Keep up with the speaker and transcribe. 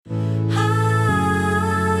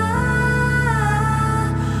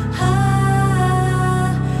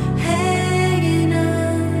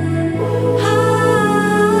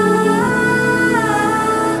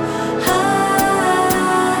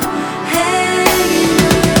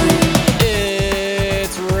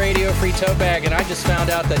just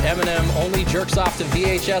found out that Eminem only jerks off to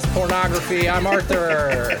VHS pornography. I'm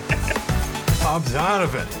Arthur. I'm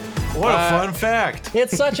Donovan. What a fun fact.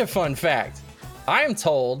 It's such a fun fact. I am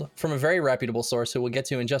told from a very reputable source who we'll get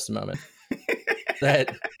to in just a moment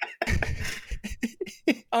that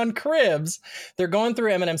on Cribs, they're going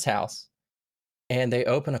through Eminem's house and they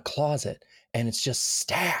open a closet and it's just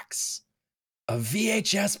stacks of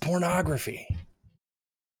VHS pornography.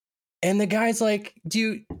 And the guy's like,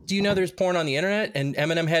 do you know there's porn on the internet? And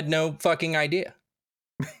Eminem had no fucking idea.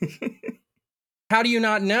 How do you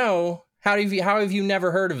not know? How have you never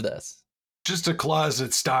heard of this? Just a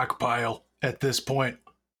closet stockpile at this point.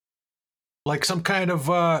 Like some kind of,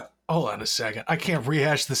 hold on a second. I can't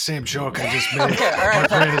rehash the same joke I just made. Okay, all right.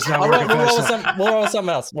 My brain is not working fast. We'll roll with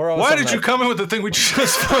something else. Why did you come in with the thing we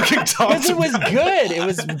just fucking talked about? Because it was good. It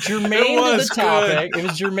was germane to the topic. It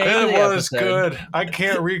was germane to the episode. It was good. I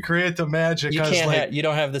can't recreate the magic. You can't. You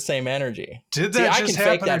don't have the same energy. Did that just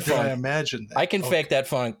happen, or did I imagine that? I can fake that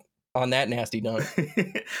funk on that nasty note.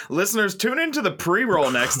 Listeners, tune into the pre-roll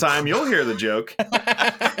next time. You'll hear the joke.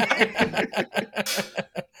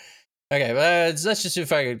 Okay, let's just do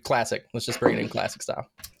a classic. Let's just bring it in classic style.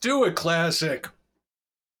 Do it classic.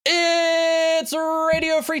 It's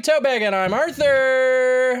Radio Free Tote Bag, and I'm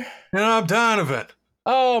Arthur. And I'm Donovan.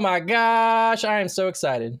 Oh my gosh, I am so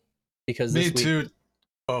excited. Because this Me too.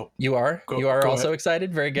 Oh. You are? You are also ahead.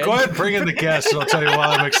 Excited? Very good. Go ahead, bring in the guest, and I'll tell you why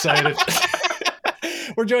I'm excited.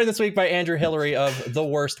 We're joined this week by Andrew Hillary of The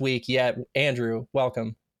Worst Week Yet. Andrew,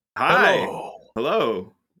 welcome. Hi.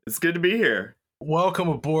 Hello. It's good to be here. Welcome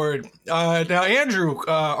aboard. Now, Andrew,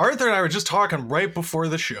 Arthur and I were just talking right before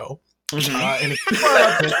the show. Mm-hmm. And he brought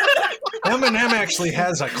up that Eminem actually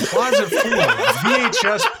has a closet full of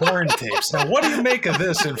VHS porn tapes. Now, what do you make of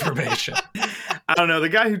this information? I don't know. The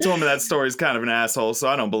guy who told me that story is kind of an asshole, so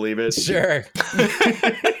I don't believe it. Sure.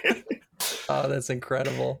 Oh, that's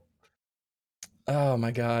incredible. Oh, my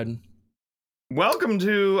God. Welcome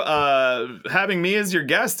to having me as your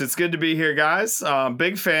guest. It's good to be here, guys.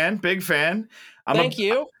 Big fan. Thank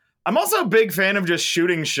you. I'm also a big fan of just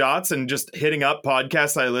shooting shots and just hitting up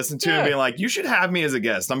podcasts I listen to and being like, you should have me as a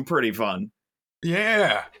guest. I'm pretty fun.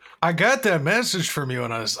 Yeah. I got that message from you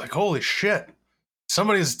and I was like, holy shit.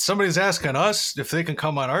 Somebody's asking us if they can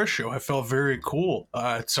come on our show. I felt very cool.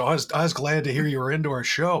 So I was glad to hear you were into our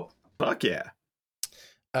show. Fuck yeah.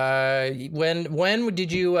 When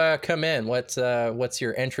did you come in? What's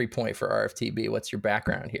your entry point for RFTB? What's your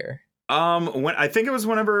background here? When I think it was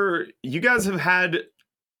whenever you guys have had,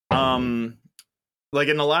 like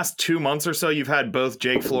in the last 2 months or so, you've had both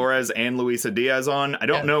Jake Flores and Luisa Diaz on. I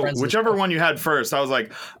don't know whichever one you had first. I was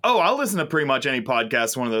like, oh, I'll listen to pretty much any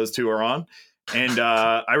podcast one of those two are on, and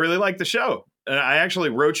I really like the show. And I actually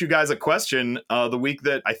wrote you guys a question the week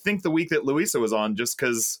that Luisa was on, just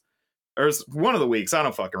because. Or it was one of the weeks. I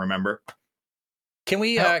don't fucking remember. Can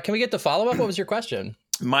we get the follow-up? What was your question?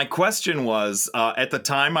 My question was, at the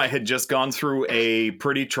time I had just gone through a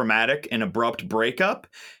pretty traumatic and abrupt breakup,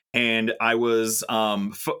 and I was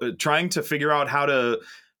trying to figure out how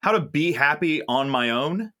to be happy on my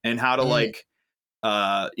own and how to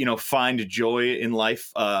find joy in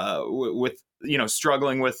life with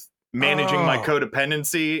struggling with managing my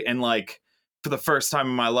codependency, and like for the first time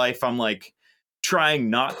in my life I'm like trying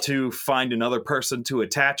not to find another person to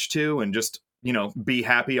attach to and just, be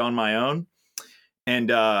happy on my own. And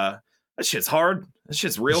that shit's hard. That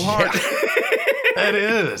shit's real hard. That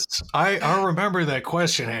is. I remember that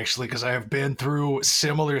question, actually, because I have been through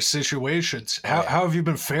similar situations. How have you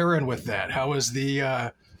been faring with that? How is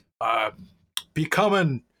the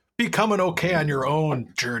becoming okay on your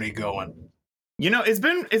own journey going? It's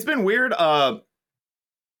been weird.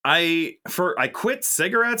 I quit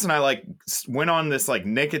cigarettes and I went on this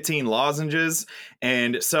nicotine lozenges,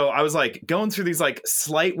 and so I was going through these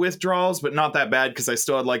slight withdrawals, but not that bad because I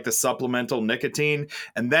still had the supplemental nicotine.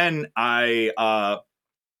 And then I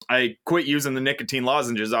quit using the nicotine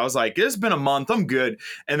lozenges. I was like, it's been a month, I'm good.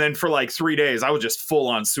 And then for 3 days, I was just full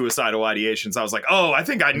on suicidal ideations. I was like, oh, I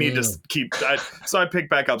think I need to keep. So I picked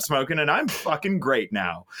back up smoking, and I'm fucking great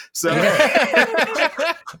now. So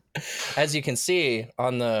as you can see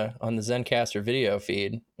on the Zencastr video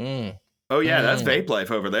feed. Oh yeah, that's Vape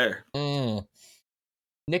Life over there.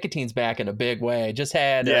 Nicotine's back in a big way. Just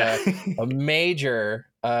had a major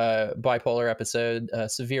bipolar episode,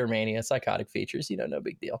 severe mania, psychotic features, no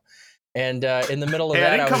big deal. And in the middle of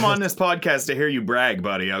that, I didn't come on this podcast to hear you brag,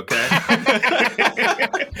 buddy, okay?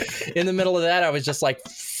 In the middle of that, I was just like,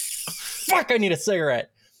 fuck, I need a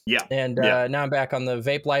cigarette. Yeah. And now I'm back on the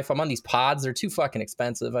vape life. I'm on these pods. They're too fucking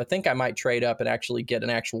expensive. I think I might trade up and actually get an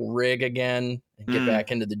actual rig again and get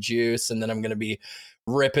back into the juice. And then I'm going to be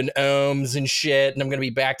ripping ohms and shit. And I'm going to be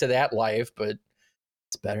back to that life. But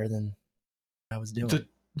it's better than I was doing.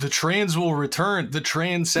 The trains will return. The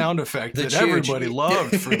train sound effect The that choo-choo. everybody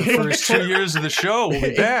loved for the first 2 years of the show will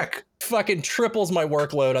be back. Fucking triples my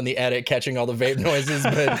workload on the edit, catching all the vape noises,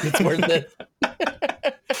 but it's worth it.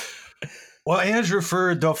 Well, Andrew,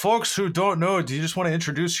 for the folks who don't know, do you just want to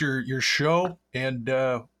introduce your show and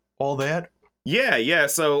all that? Yeah.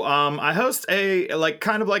 So I host a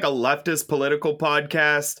kind of like a leftist political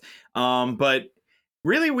podcast. But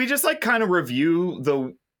really we just like kind of review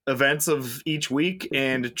the events of each week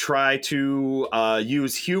and try to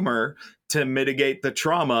use humor to mitigate the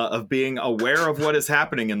trauma of being aware of what is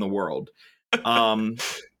happening in the world.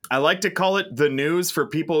 I like to call it the news for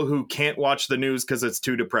people who can't watch the news because it's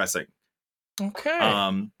too depressing.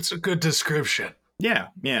 Okay. It's a good description. Yeah.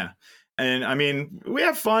 And I mean, we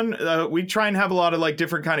have fun. We try and have a lot of like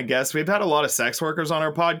different kind of guests. We've had a lot of sex workers on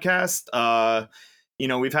our podcast.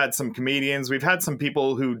 We've had some comedians. We've had some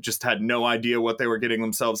people who just had no idea what they were getting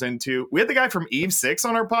themselves into. We had the guy from Eve 6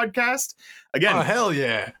 on our podcast. Again, Oh, hell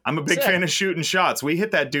yeah. I'm a big Sick. fan of shooting shots. We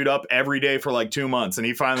hit that dude up every day for like 2 months, and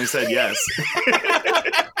he finally said yes.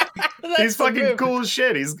 He's the fucking move. cool as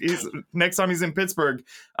shit. He's next time he's in Pittsburgh,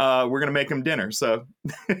 we're gonna make him dinner. So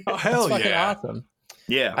Oh, hell That's fucking yeah. awesome.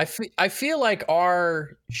 yeah. I feel like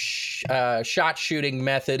our shot shooting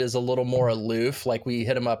method is a little more aloof. Like we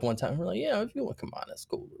hit him up one time. We're like, yeah, if you want to come on, it's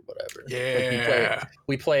cool or whatever. Like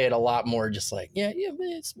we play it a lot more just like, yeah,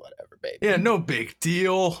 it's whatever, baby. Yeah, no big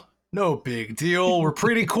deal. No big deal. We're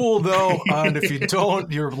pretty cool, though. And if you don't,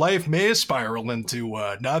 your life may spiral into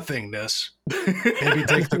nothingness. Maybe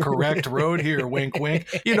take the correct road here. Wink, wink.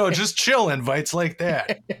 Just chill invites like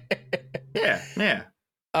that. Yeah.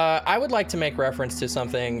 I would like to make reference to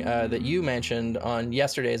something that you mentioned on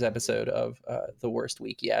yesterday's episode of The Worst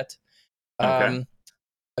Week Yet. Okay.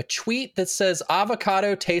 A tweet that says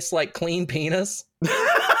avocado tastes like clean penis.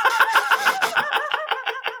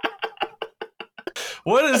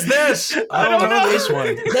 What is this? I don't know this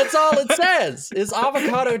one. That's all it says is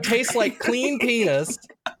avocado tastes like clean penis.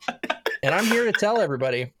 And I'm here to tell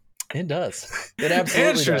everybody it does. It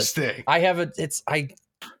absolutely does. Interesting.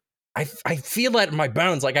 I feel that in my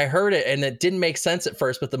bones. Like I heard it and it didn't make sense at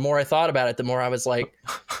first, but the more I thought about it, the more I was like,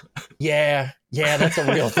 yeah, that's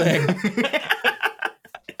a real thing.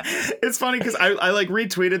 It's funny because I like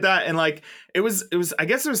retweeted that and like it was I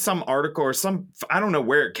guess it was some article or I don't know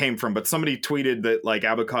where it came from, but somebody tweeted that like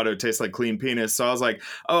avocado tastes like clean penis. So I was like,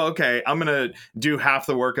 oh, okay, I'm gonna do half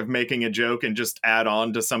the work of making a joke and just add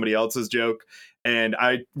on to somebody else's joke. And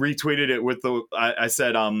I retweeted it with I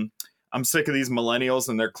said, I'm sick of these millennials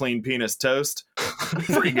and their clean penis toast.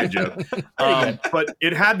 Pretty good joke. But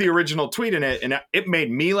it had the original tweet in it, and it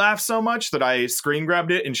made me laugh so much that I screen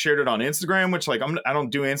grabbed it and shared it on Instagram, which like I don't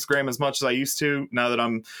do Instagram as much as I used to now that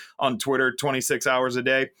I'm on Twitter 26 hours a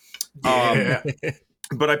day. Yeah.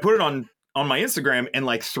 But I put it on my Instagram, and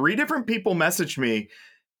like 3 different people messaged me.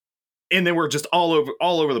 And they were just all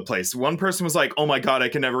over the place. One person was like, "Oh my god, I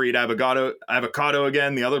can never eat avocado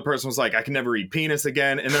again." The other person was like, "I can never eat penis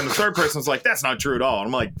again." And then the third person was like, "That's not true at all." And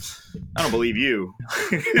I'm like, "I don't believe you."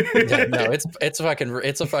 Yeah, no, it's a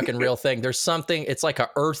fucking real thing. There's something. It's like a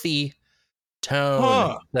earthy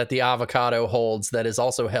tone that the avocado holds that is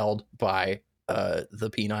also held by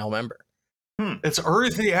the penile member. It's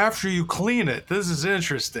earthy after you clean it. This is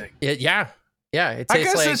interesting. Yeah. It I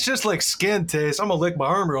tastes guess like it's just like skin taste. I'm going to lick my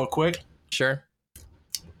arm real quick. sure.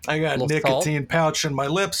 I got a Little nicotine pouch in my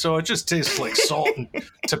lips, so it just tastes like salt and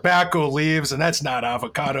tobacco leaves, and that's not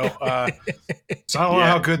avocado. So I don't know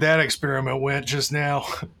how good that experiment went just now.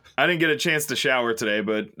 I didn't get a chance to shower today,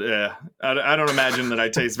 but I don't imagine that I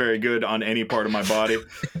taste very good on any part of my body.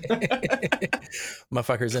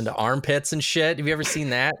 Motherfuckers into armpits and shit. Have you ever seen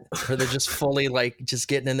that? Where they're just fully like just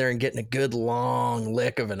getting in there and getting a good long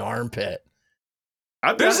lick of an armpit.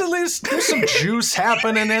 There's some juice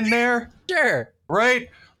happening in there, Sure. right?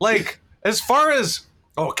 Like, as far as,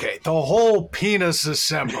 okay, the whole penis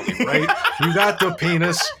assembly, right? You got the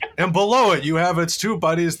penis, and below it, you have its 2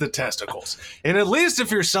 buddies, the testicles. And at least if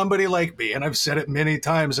you're somebody like me, and I've said it many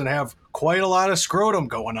times and have quite a lot of scrotum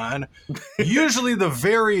going on, usually the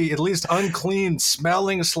very, at least unclean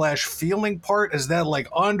smelling / feeling part is that like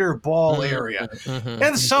under ball area.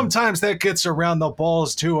 And sometimes that gets around the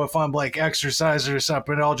balls too. If I'm like exercising or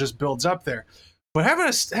something, it all just builds up there. But having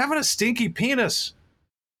a stinky penis,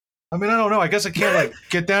 I mean, I don't know. I guess I can't like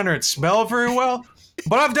get down there and smell very well.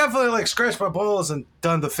 But I've definitely like scratched my balls and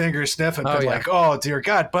done the finger sniff and been like, oh dear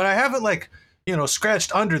God. But I haven't like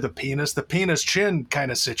scratched under the penis chin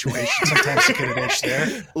kind of situation. Sometimes you get an itch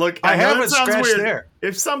there. Look, I know haven't that sounds scratched weird. there.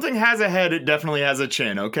 If something has a head, it definitely has a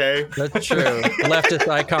chin, okay? That's true. Leftist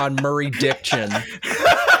icon Murray Dickchin.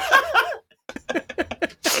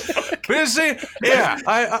 But you see, yeah,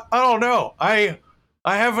 I don't know. I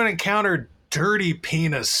haven't encountered dirty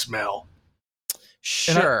penis smell.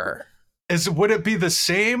 Sure. Would it be the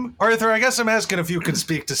same, Arthur? I guess I'm asking if you can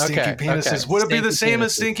speak to stinky penises. Would it be the same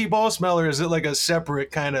as stinky ball smell, or is it like a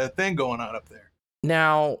separate kind of thing going on up there?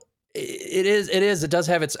 Now, it is. It does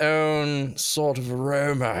have its own sort of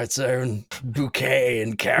aroma, its own bouquet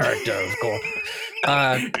and character, of course.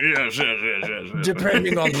 Yes.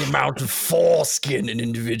 Depending on the amount of foreskin an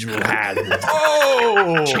individual has,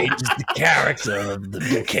 changes the character of the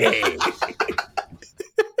bouquet.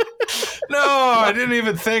 No, I didn't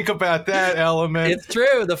even think about that element. It's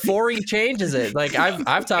true. The foring changes it. Like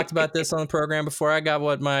I've talked about this on the program before. I got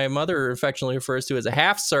what my mother affectionately refers to as a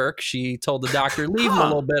half circ. She told the doctor, leave him a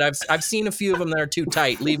little bit. I've seen a few of them that are too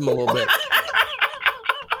tight. Leave him a little bit.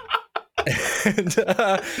 And,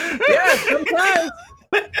 yeah, sometimes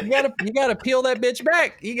you gotta peel that bitch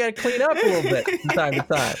back. You gotta clean up a little bit from time to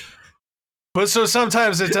time. But so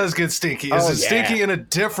sometimes it does get stinky. Is it stinky in a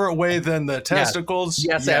different way than the testicles?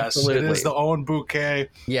 Yes, absolutely. It is the own bouquet.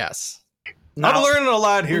 Yes. I'm learning a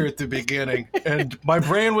lot here at the beginning, and my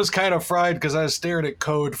brain was kind of fried because I was staring at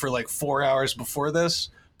code for like 4 hours before this.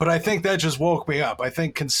 But I think that just woke me up. I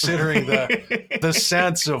think considering the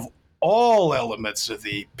sense of all elements of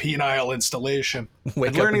the penile installation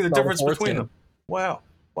and learning the difference between them. Wow.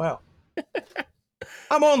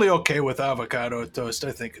 I'm only okay with avocado toast.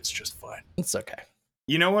 I think it's just fine. It's okay.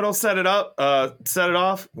 You know what'll set it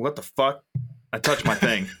off? What the fuck? I touched my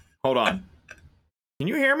thing. Hold on. Can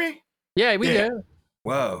you hear me? Yeah, we do.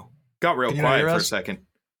 Whoa. Got real quiet for a second.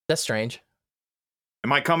 That's strange.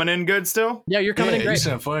 Am I coming in good still? Yeah, you're coming in great. You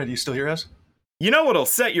sound fine. You still hear us? You know what'll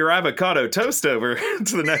set your avocado toast over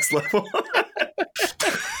to the next level?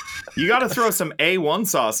 You got to throw some A1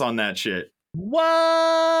 sauce on that shit.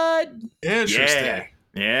 What? Interesting.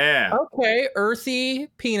 Yeah. Okay, earthy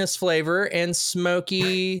penis flavor and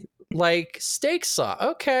smoky like steak sauce.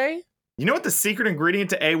 Okay. You know what the secret ingredient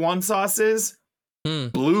to A1 sauce is?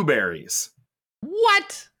 Blueberries.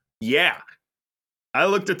 What? Yeah. I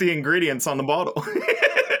looked at the ingredients on the bottle.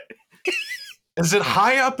 Is it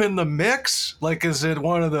high up in the mix? Like, is it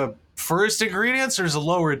one of the first ingredients, or is it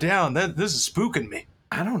lower down? This is spooking me.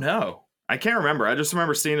 I don't know. I can't remember. I just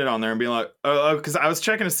remember seeing it on there and being like, oh, because I was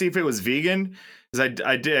checking to see if it was vegan. Because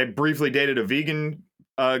I briefly dated a vegan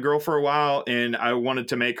girl for a while, and I wanted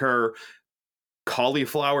to make her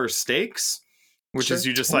cauliflower steaks, which is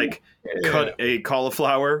you just like cut a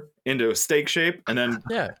cauliflower into a steak shape and then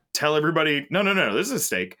tell everybody, no, this is a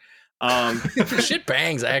steak. Shit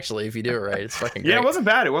bangs, actually, if you do it right. It's fucking great. Yeah, it wasn't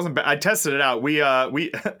bad. I tested it out. We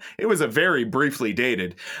it was a very briefly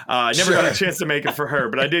dated. I never got a chance to make it for her,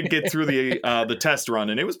 but I did get through the test run,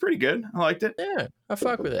 and it was pretty good. I liked it. Yeah, I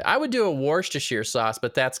fuck with it. I would do a Worcestershire sauce,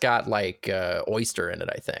 but that's got like oyster in it,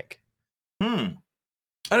 I think. I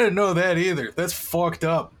didn't know that either. That's fucked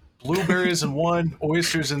up. Blueberries in one,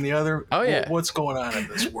 oysters in the other. Oh yeah. What's going on in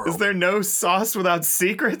this world? Is there no sauce without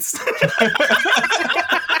secrets?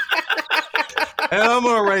 And I'm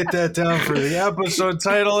going to write that down for the episode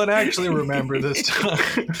title and actually remember this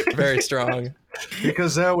time. Very strong.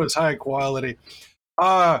 Because that was high quality.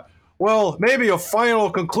 Well, maybe a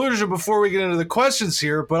final conclusion before we get into the questions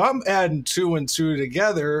here, but I'm adding 2 and 2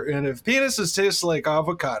 together. And if penises taste like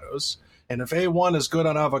avocados, and if A1 is good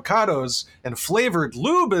on avocados, and flavored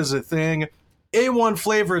lube is a thing, A1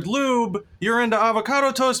 flavored lube, you're into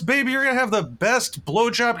avocado toast, baby, you're going to have the best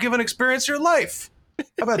blowjob giving experience of your life.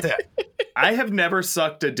 How about that? I have never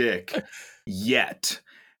sucked a dick yet.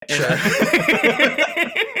 Sure.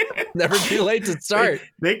 Never too late to start.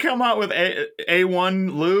 They come out with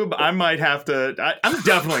A1 lube. I might have to. I'm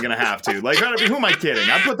definitely gonna have to. Like, who am I kidding?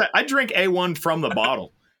 I drink A1 from the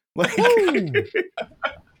bottle. Like,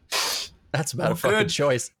 that's about a fucking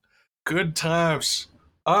choice. Good times.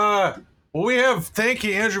 Well, we have. Thank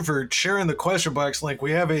you, Andrew, for sharing the question box link.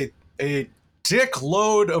 We have a dick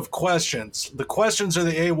load of questions. The questions are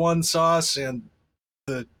the A1 sauce, and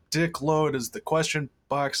the dick load is the question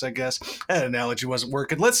box, I guess. That analogy wasn't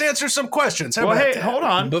working. Let's answer some questions. Well, hey, hold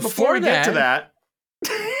on. Before we get to that.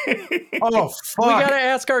 Oh, fuck. We gotta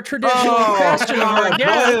ask our traditional question of our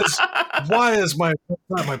guest. Why is my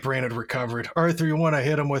brain had recovered? Arthur, you want to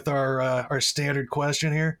hit him with our standard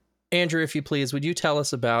question here? Andrew, if you please, would you tell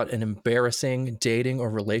us about an embarrassing dating or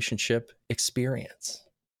relationship experience?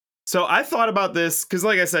 So I thought about this because,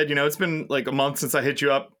 like I said, it's been like a month since I hit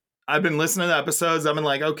you up. I've been listening to the episodes. I've been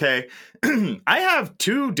like, okay, I have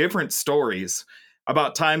 2 different stories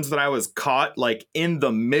about times that I was caught like in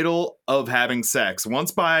the middle of having sex.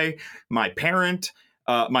 Once by my parent,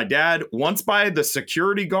 my dad, once by the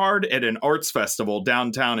security guard at an arts festival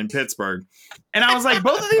downtown in Pittsburgh. And I was like,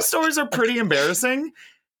 both of these stories are pretty embarrassing.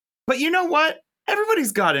 But you know what?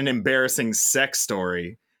 Everybody's got an embarrassing sex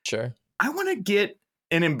story. Sure. I want to get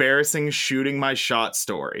an embarrassing shooting my shot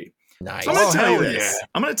story. Nice. So I'm going to tell you hell this. yeah.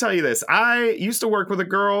 I'm going to tell you this. I used to work with a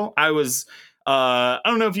girl. I was, I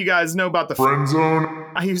don't know if you guys know about the Friend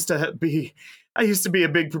zone. I used to be a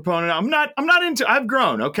big proponent. I'm not into, I've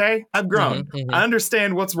grown. Okay. I've grown. Mhm, mhm. I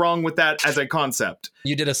understand what's wrong with that as a concept.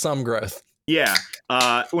 You did a some growth. Yeah.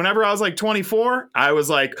 Whenever I was like 24, I was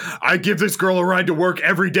like, I give this girl a ride to work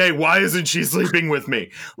every day. Why isn't she sleeping with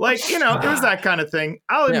me? Like, you know, it was that kind of thing.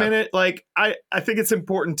 I'll admit it. Like, I think it's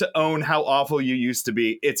important to own how awful you used to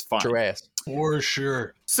be. It's fine. True ass. For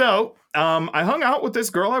sure. So, I hung out with this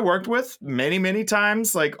girl I worked with many, many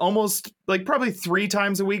times, like almost like probably 3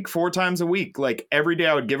 times a week, 4 times a week. Like every day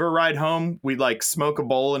I would give her a ride home. We'd like smoke a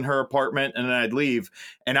bowl in her apartment and then I'd leave.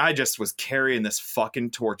 And I just was carrying this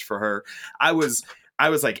fucking torch for her. I was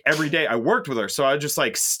like every day I worked with her. So I would just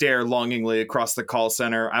like stare longingly across the call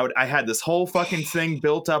center. I had this whole fucking thing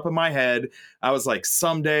built up in my head. I was like,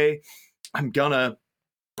 someday I'm gonna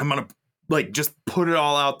like just put it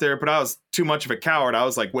all out there, but I was too much of a coward. I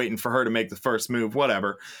was like waiting for her to make the first move,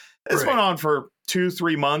 whatever. This went on for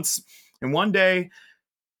 2-3 months. And one day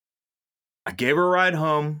I gave her a ride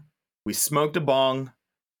home. We smoked a bong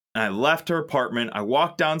and I left her apartment. I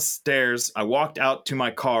walked downstairs. I walked out to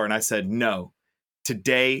my car and I said, no,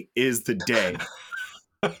 today is the day.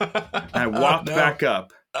 I walked back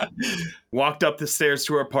up, walked up the stairs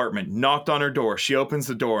to her apartment, knocked on her door. She opens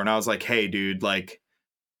the door and I was like, hey dude, like,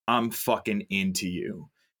 I'm fucking into you.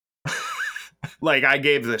 Like I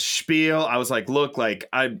gave the spiel. I was like, look, like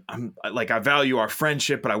I'm like, I value our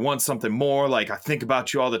friendship, but I want something more. Like I think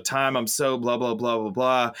about you all the time. I'm so blah, blah, blah, blah,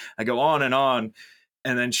 blah. I go on. And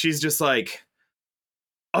then she's just like,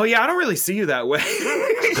 oh yeah, I don't really see you that way.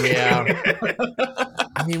 Yeah.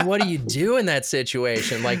 I mean, what do you do in that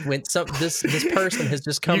situation? Like when this person has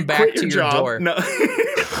just come back to your door. No,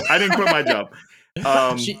 I didn't quit my job.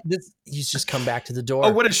 He's just come back to the door.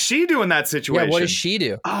 Oh, what does she do in that situation? Yeah, what does she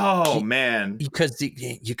do? Oh, man. Because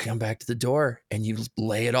you come back to the door and you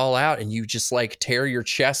lay it all out and you just like tear your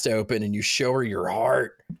chest open and you show her your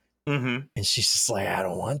heart. Mm-hmm. And she's just like, I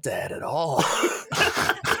don't want that at all.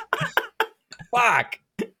 Fuck.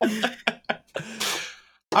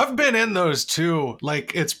 I've been in those too.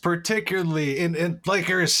 Like it's particularly in like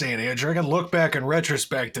you're saying, Andrew, I can look back in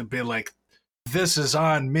retrospect and be like, this is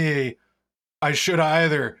on me. I should have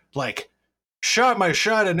either like shot my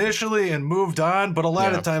shot initially and moved on, but a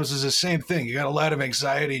lot of times it's the same thing. You got a lot of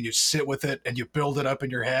anxiety and you sit with it and you build it up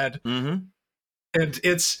in your head. Mm-hmm. And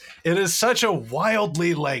it is such a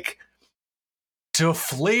wildly like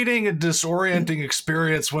deflating and disorienting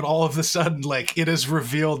experience when all of a sudden like it is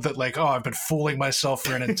revealed that like, oh, I've been fooling myself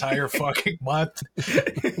for an entire fucking month.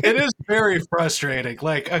 It is very frustrating.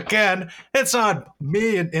 Like again, it's on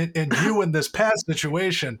me and you in this past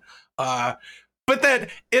situation. But that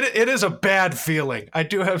it is a bad feeling. I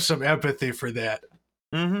do have some empathy for that.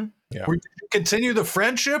 Mm-hmm. Yeah. Did you continue the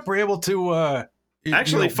friendship? Were you able to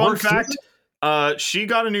actually, fun fact, she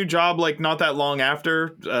got a new job like not that long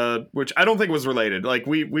after, which I don't think was related. Like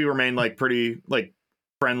we remained like pretty like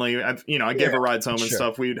friendly. I gave her rides home and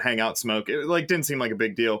stuff. We'd hang out, smoke. It like didn't seem like a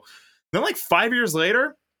big deal. Then like 5 years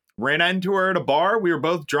later, ran into her at a bar. We were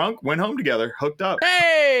both drunk, went home together, hooked up.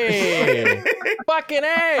 Hey, fucking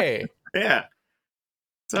A. Yeah.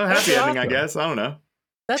 So happy ending, I guess. I don't know.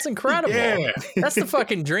 That's incredible. Yeah. That's the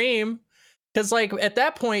fucking dream. Because like at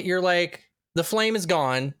that point, you're like, the flame is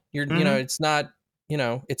gone. You're, you know, it's not,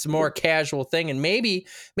 it's a more casual thing. And maybe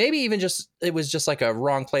even just, it was just like a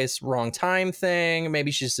wrong place, wrong time thing.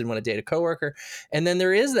 Maybe she just didn't want to date a coworker. And then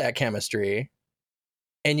there is that chemistry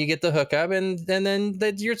and you get the hookup and then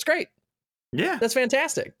it's great. Yeah. That's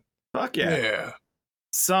fantastic. Fuck yeah. Yeah.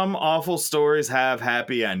 Some awful stories have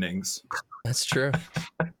happy endings. That's true.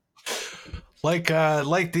 Like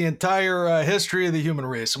the entire history of the human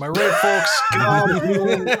race. Am I right, folks? God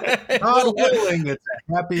willing, it's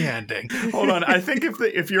a happy ending. Hold on. I think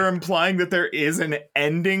if you're implying that there is an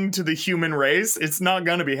ending to the human race, it's not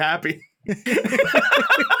going to be happy.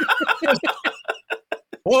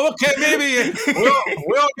 Well, okay, maybe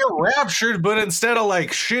we all get raptured, but instead of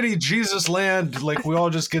like shitty Jesus land, like we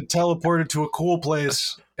all just get teleported to a cool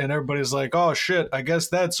place. And everybody's like, oh, shit, I guess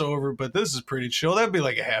that's over, but this is pretty chill. That'd be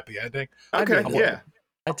like a happy ending. Okay, yeah.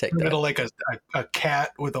 I'd take Maybe that. like a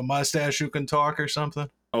cat with a mustache who can talk or something.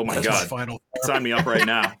 Oh my That's my God. final. Sign me up right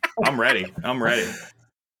now. I'm ready.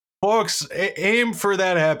 Folks, aim for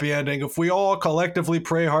that happy ending. If we all collectively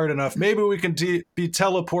pray hard enough, maybe we can be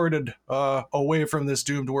teleported away from this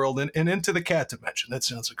doomed world and into the cat dimension. That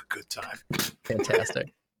sounds like a good time.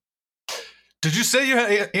 Fantastic. Did you say you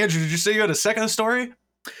had, Andrew? Did you say you had a second story?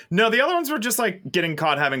 No, the other ones were just like getting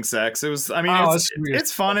caught having sex. It was, I mean,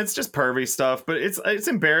 it's fun. It's just pervy stuff, but it's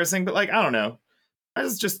embarrassing. But like, I don't know. I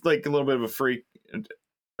was just like a little bit of a freak.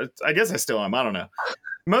 I guess I still am. I don't know.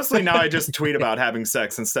 Mostly now I just tweet about having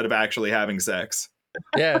sex instead of actually having sex.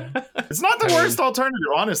 Yeah. It's not the worst alternative,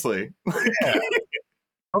 honestly. Yeah.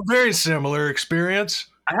 A very similar experience.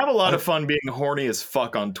 I have a lot of fun being horny as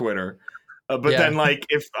fuck on Twitter. But then like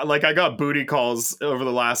if like I got booty calls over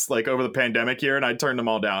the pandemic year and I turned them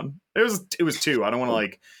all down. It was 2. I don't want to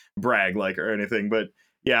like brag like or anything, but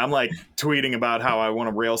yeah, I'm like tweeting about how I want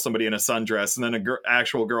to rail somebody in a sundress, and then an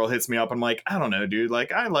actual girl hits me up. I'm like, I don't know, dude.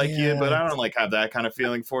 Like, I like you, but I don't like have that kind of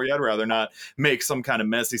feeling for you. I'd rather not make some kind of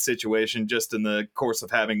messy situation just in the course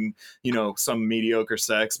of having, some mediocre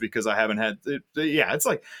sex because I haven't had. Yeah, it's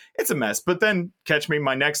like it's a mess. But then catch me,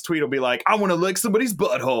 my next tweet will be like, I want to lick somebody's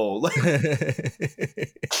butthole.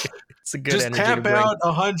 It's a good just energy tap out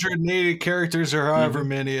 180 characters or however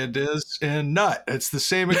many it is, and nut. It's the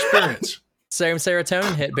same experience. Same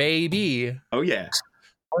serotonin hit, baby. Oh, yeah.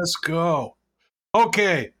 Let's go.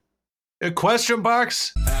 Okay. A question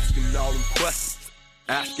box. Asking all them questions.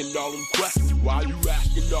 Asking all them questions. Why you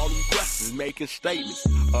asking all them questions? Making statements.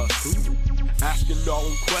 Asking all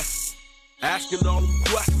them questions. Asking all them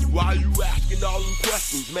questions. Why you asking all them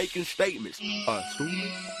questions? Making statements. Woo!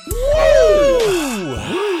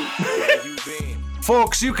 Where you been?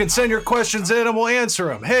 Folks, you can send your questions in and we'll answer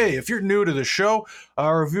them. Hey, if you're new to the show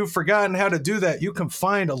or if you've forgotten how to do that, you can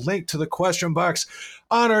find a link to the question box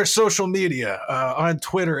on our social media, on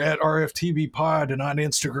Twitter at RFTBpod and on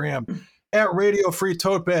Instagram at Radio Free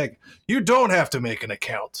Tote Bag. You don't have to make an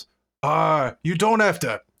account. You don't have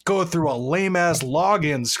to go through a lame-ass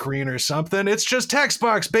login screen or something. It's just text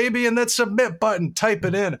box, baby, and that submit button. Type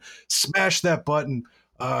it in. Smash that button.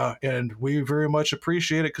 And we very much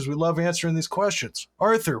appreciate it because we love answering these questions.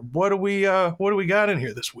 Arthur, what do we got in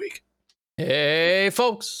here this week? Hey,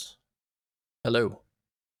 folks. Hello.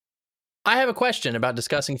 I have a question about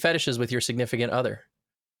discussing fetishes with your significant other.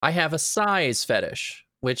 I have a size fetish,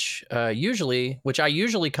 which I usually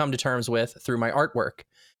come to terms with through my artwork.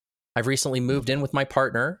 I've recently moved in with my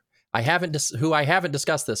partner, who I haven't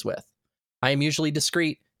discussed this with. I am usually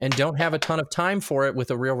discreet and don't have a ton of time for it with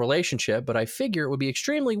a real relationship, but I figure it would be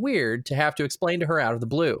extremely weird to have to explain to her out of the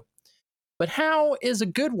blue. But how is a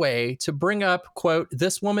good way to bring up, quote,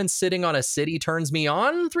 this woman sitting on a city turns me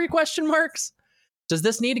on, ? Does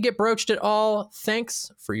this need to get broached at all?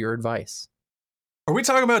 Thanks for your advice. Are we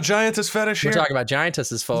talking about giantess fetish here? We're talking about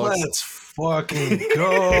giantesses, folks. Let's fucking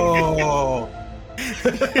go.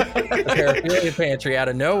 Paraphilia pantry out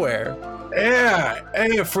of nowhere. Yeah.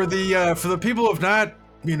 Hey, for the people who have not,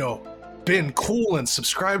 been cool and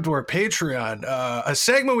subscribed to our Patreon, a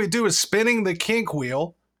segment we do is Spinning the Kink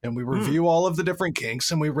Wheel, and we review all of the different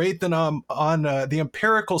kinks, and we rate them on the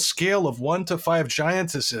empirical scale of 1 to 5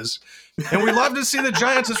 giantesses. And we love to see the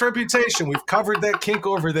giantess reputation. We've covered that kink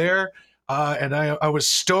over there, and I was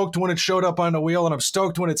stoked when it showed up on the wheel, and I'm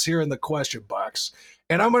stoked when it's here in the question box.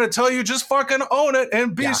 And I'm going to tell you, just fucking own it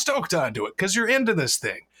and be stoked onto it, because you're into this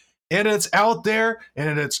thing. And it's out there,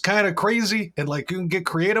 and it's kind of crazy, and like you can get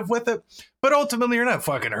creative with it, but ultimately you're not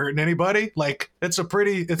fucking hurting anybody. Like it's a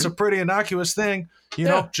pretty innocuous thing,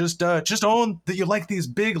 Just own that you like these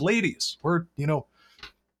big ladies, or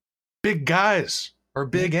big guys, or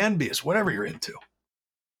big NBs, whatever you're into.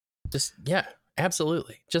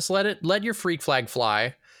 Absolutely. Just let your freak flag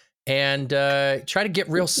fly, and try to get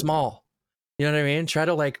real small. You know what I mean? Try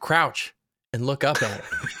to like crouch and look up at it.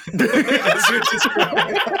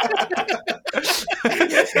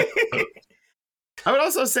 I would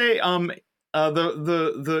also say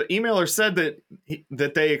the emailer said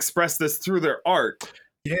that they expressed this through their art.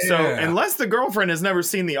 Yeah. So unless the girlfriend has never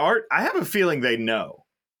seen the art, I have a feeling they know.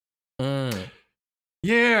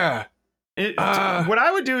 Yeah. What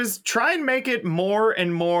I would do is try and make it more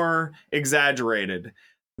and more exaggerated.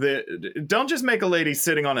 Don't just make a lady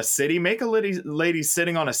sitting on a city. Make a lady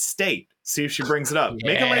sitting on a state. See if she brings it up.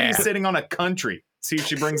 Yeah. Make a lady sitting on a country. See if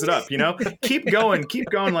she brings it up, you know? Keep going,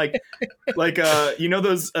 like you know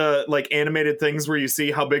those like animated things where you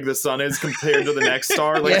see how big the sun is compared to the next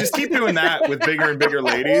star? Like just keep doing that with bigger and bigger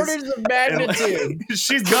ladies. Orders of magnitude. Like,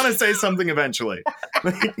 she's gonna say something eventually.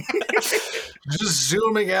 Just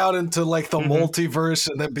zooming out into like the multiverse,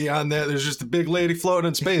 and then beyond that, there's just a big lady floating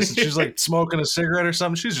in space, and she's like smoking a cigarette or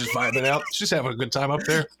something. She's just vibing out. She's having a good time up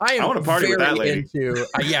there. I want to party with that lady.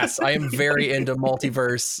 Yes, I am very into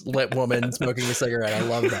multiverse lit woman smoking a cigarette. I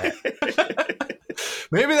love that.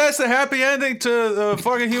 Maybe that's the happy ending to the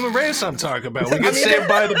fucking human race I'm talking about. We get saved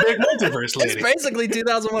by the big multiverse lady. It's basically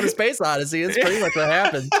 2001: A Space Odyssey. It's pretty much what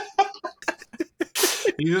happened.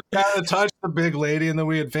 You just gotta touch the big lady, and then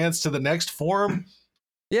we advance to the next form.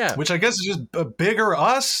 Yeah, which I guess is just a bigger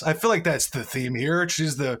us. I feel like that's the theme here.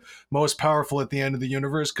 She's the most powerful at the end of the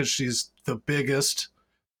universe because she's the biggest.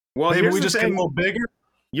 Well, maybe we just get a little bigger.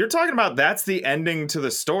 You're talking about that's the ending to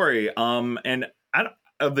the story, and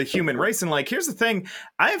of the human race. And like, here's the thing: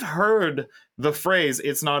 I've heard the phrase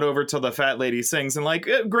 "it's not over till the fat lady sings," and like,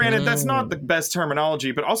 granted, that's not the best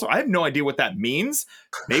terminology, but also I have no idea what that means.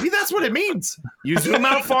 Maybe that's what it means. You zoom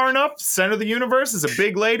out far enough, center of the universe is a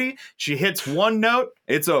big lady. She hits one note,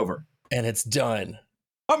 it's over, and it's done.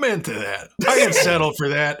 I'm into that. I can settle for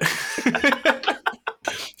that.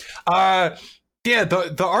 Yeah,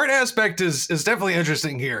 the art aspect is definitely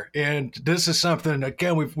interesting here, and this is something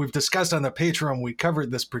again we've discussed on the Patreon. We covered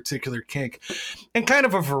this particular kink, and kind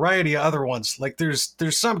of a variety of other ones. Like there's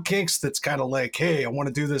some kinks that's kind of like, hey, I want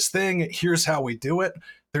to do this thing. Here's how we do it.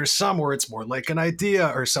 There's some where it's more like an idea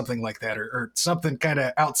or something like that, or something kind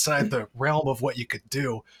of outside the realm of what you could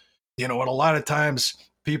do. You know, and a lot of times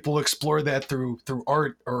people explore that through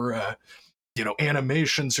art or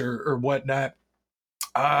animations or whatnot.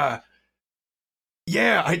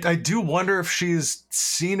 Yeah, I do wonder if she's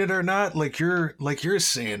seen it or not, like you're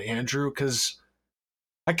saying, Andrew, because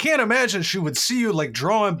I can't imagine she would see you like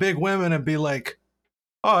drawing big women and be like,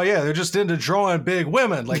 oh yeah, they're just into drawing big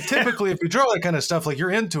women. Like typically if you draw that kind of stuff, like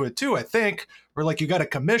you're into it too, I think, or like you got a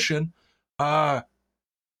commission. But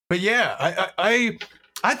yeah, I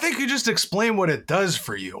think you just explain what it does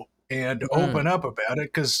for you and open up about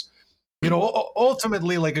it, because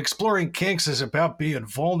ultimately, like exploring kinks is about being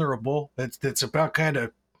vulnerable. It's about kind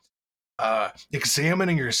of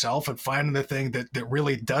examining yourself and finding the thing that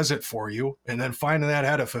really does it for you, and then finding out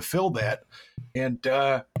how to fulfill that. And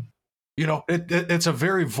it's a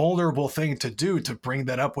very vulnerable thing to do, to bring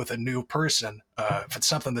that up with a new person if it's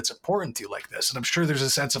something that's important to you like this. And I'm sure there's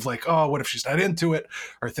a sense of like, oh, what if she's not into it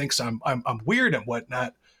or thinks I'm weird and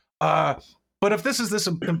whatnot. But if this is this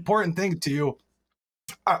important thing to you,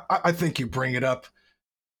 I think you bring it up,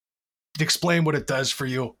 explain what it does for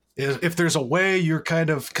you. If there's a way you're kind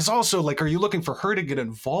of, because also like, are you looking for her to get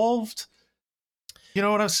involved? You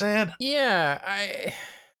know what I'm saying? Yeah,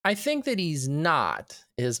 I think that he's not,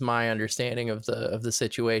 is my understanding of the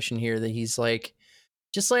situation here, that he's like,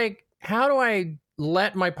 just like, how do I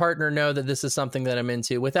let my partner know that this is something that I'm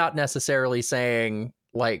into without necessarily saying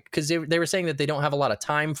like, because they were saying that they don't have a lot of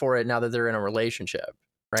time for it now that they're in a relationship,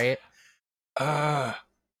 right?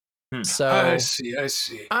 So I see.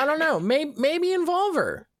 I don't know. Maybe involve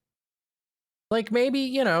her. Like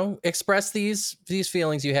maybe, express these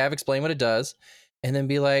feelings you have, explain what it does, and then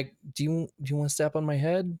be like, do you want to step on my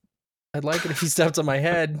head? I'd like it if you stepped on my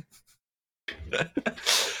head.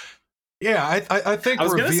 Yeah, I think I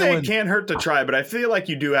was going to say it can't hurt to try, but I feel like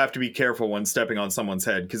you do have to be careful when stepping on someone's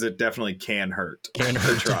head, because it definitely can hurt. Can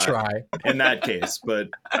hurt to try in that case.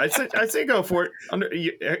 But I'd say go for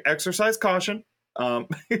it. Exercise caution.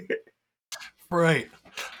 Right.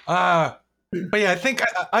 But yeah,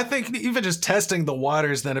 I think even just testing the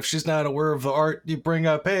waters, then if she's not aware of the art, you bring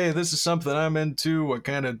up, hey, this is something I'm into. I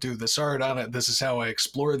kind of do this art on it. This is how I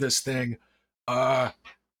explore this thing.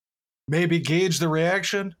 Maybe gauge the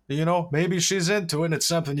reaction, maybe she's into it and it's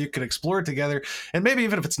something you could explore together. And maybe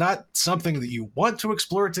even if it's not something that you want to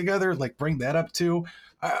explore together, like bring that up too.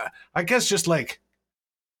 I guess just like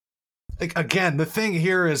again, the thing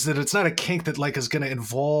here is that it's not a kink that like is going to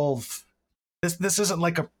involve this isn't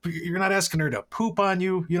like you're not asking her to poop on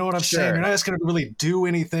you. You know what I'm saying? You're not asking her to really do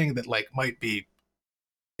anything that like might be,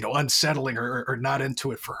 unsettling or not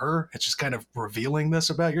into it for her. It's just kind of revealing this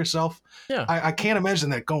about yourself. Yeah. I can't imagine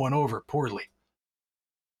that going over poorly.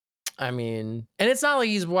 I mean, and it's not like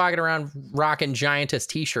he's walking around rocking Giantess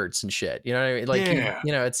t-shirts and shit. You know what I mean? Like,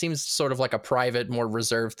 yeah. It seems sort of like a private, more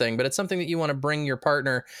reserved thing, but it's something that you want to bring your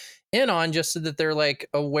partner in on just so that they're like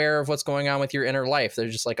aware of what's going on with your inner life. They're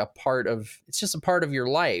just like it's just a part of your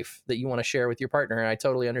life that you want to share with your partner. And I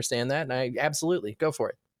totally understand that. And I absolutely go for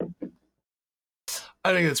it.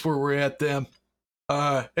 I think that's where we're at then.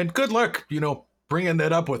 And good luck, bringing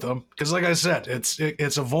that up with them, because like I said,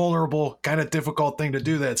 it's a vulnerable, kind of difficult thing to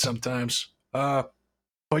do that sometimes. But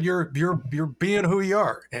you're being who you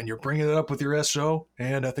are, and you're bringing it up with your SO,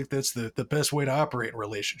 and I think that's the best way to operate in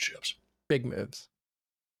relationships. Big moves.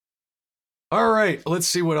 All right, let's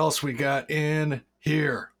see what else we got in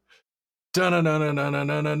here.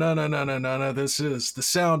 Dun-na-na-na-na-na-na-na-na-na-na-na. This is the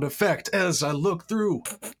sound effect as I look through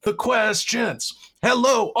the questions.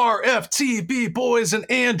 Hello, RFTB boys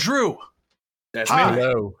and Andrew. That's Hi.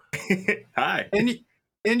 Hello. me. Hi.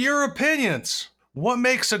 In your opinions, what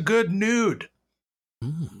makes a good nude?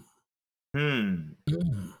 Mm. Hmm.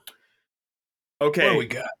 Mm. Okay. What do we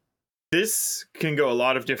got? This can go a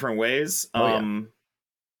lot of different ways. Oh, yeah.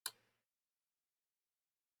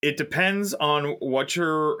 It depends on what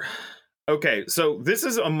you're. Okay, so this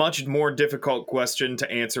is a much more difficult question to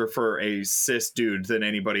answer for a cis dude than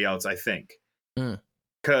anybody else, I think. Mm.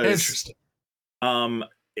 Because, Interesting.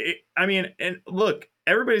 I mean, and look,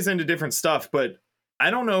 everybody's into different stuff, but I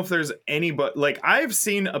don't know if there's anybody. Like, I've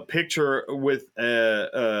seen a picture with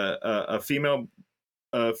a female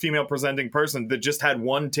presenting person that just had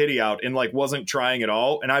one titty out and like wasn't trying at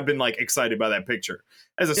all, and I've been like excited by that picture.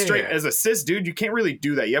 As a cis dude, you can't really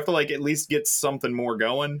do that. You have to like at least get something more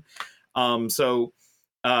going. So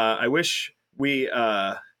I wish we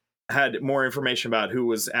had more information about who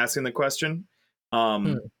was asking the question.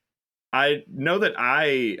 I know that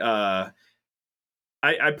I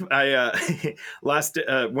last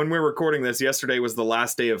when we were recording this yesterday was the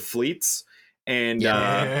last day of Fleets. And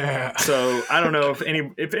so I don't know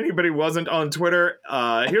if anybody wasn't on Twitter.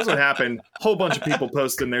 Here's what happened: whole bunch of people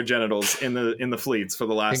posting their genitals in the Fleets for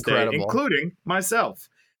the last day, including myself.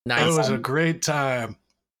 Nice. It was a great time.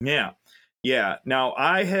 Yeah. Now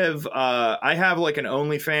I have like an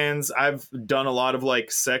OnlyFans. I've done a lot of like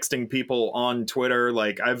sexting people on Twitter.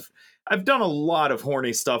 Like I've done a lot of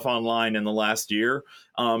horny stuff online in the last year.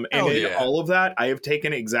 And in all of that, I have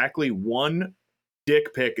taken exactly one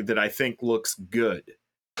dick pic that I think looks good.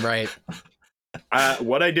 Right.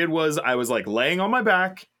 What I did was I was like laying on my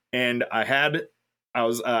back and I had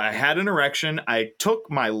an erection. I took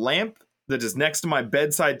my lamp that is next to my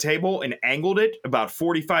bedside table and angled it about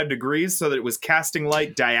 45 degrees so that it was casting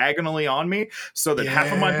light diagonally on me, so that half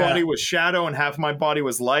of my body was shadow and half of my body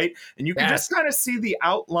was light, and you can just kind of see the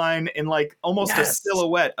outline in like almost a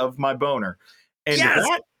silhouette of my boner. And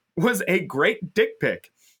that was a great dick pic.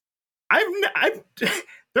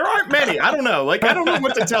 There aren't many. I don't know. Like, I don't know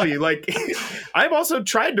what to tell you. Like, I've also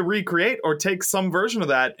tried to recreate or take some version of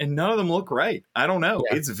that, and none of them look right. I don't know.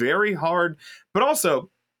 Yeah. It's very hard. But also,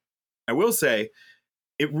 I will say,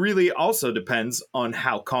 it really also depends on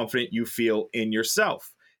how confident you feel in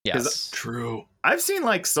yourself. Yes, true. I've seen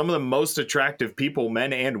like some of the most attractive people,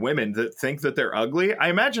 men and women, that think that they're ugly. I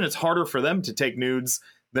imagine it's harder for them to take nudes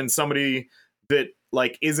than somebody that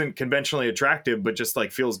like isn't conventionally attractive but just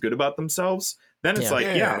like feels good about themselves. Then it's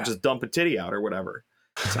I'll just dump a titty out or whatever.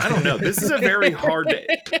 So I don't know. This is a very hard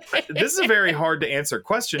to answer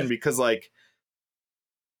question, because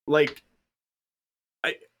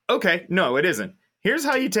no, it isn't. Here's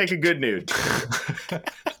how you take a good nude.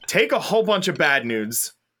 Take a whole bunch of bad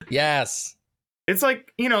nudes. Yes. It's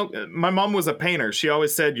like, my mom was a painter. She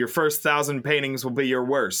always said your first 1,000 paintings will be your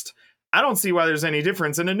worst. I don't see why there's any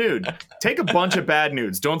difference in a nude. Take a bunch of bad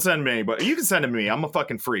nudes. Don't send them to anybody. You can send them to me. I'm a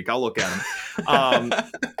fucking freak. I'll look at them.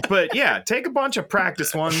 But yeah, take a bunch of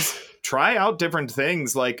practice ones. Try out different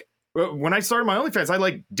things. Like when I started my OnlyFans,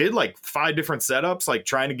 I did 5 different setups, like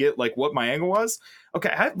trying to get what my angle was.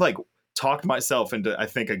 Okay, I talked myself into, I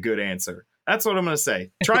think, a good answer. That's what I'm going to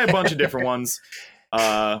say. Try a bunch of different ones.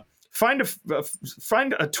 Find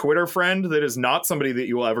a Twitter friend that is not somebody that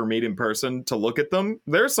you will ever meet in person to look at them.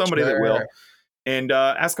 There's somebody that will, and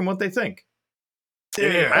ask them what they think.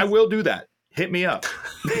 Yeah. I will do that. Hit me up.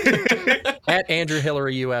 At Andrew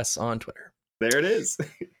Hillary US on Twitter. There it is.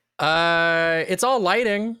 It's all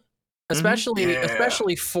lighting,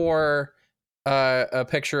 especially for a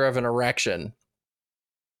picture of an erection.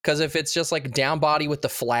 Because if it's just down body with the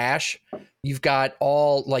flash, you've got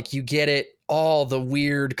all you get it. All the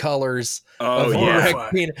weird colors. Oh yeah,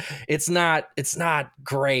 it's not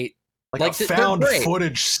great. Like a found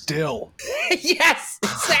footage still. Yes,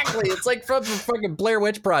 exactly. It's like from the fucking Blair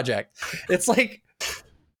Witch Project. It's like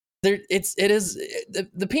the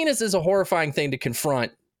penis is a horrifying thing to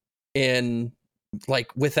confront in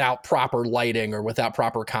without proper lighting or without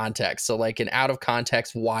proper context. So an out of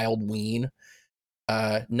context wild ween,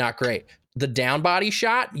 not great. The down body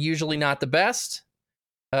shot, usually not the best.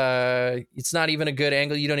 It's not even a good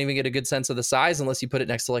angle. You don't even get a good sense of the size unless you put it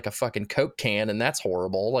next to a fucking Coke can, and that's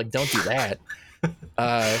horrible. Don't do that.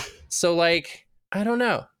 So I don't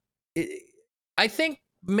know. I think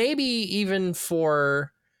maybe even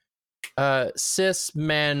for cis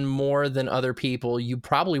men more than other people, you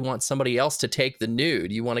probably want somebody else to take the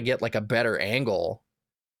nude. You want to get like a better angle.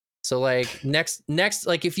 So like next,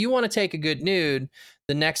 like if you want to take a good nude,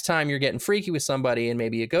 the next time you're getting freaky with somebody and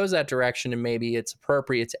maybe it goes that direction and maybe it's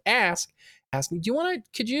appropriate to ask me,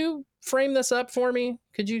 could you frame this up for me?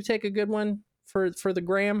 Could you take a good one for the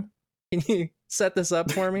gram? Can you set this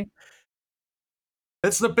up for me?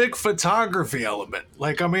 It's the big photography element.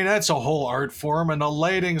 Like, I mean, that's a whole art form, and the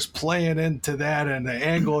lighting's playing into that, and the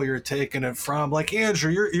angle you're taking it from. Like,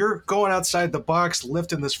 Andrew, you're going outside the box,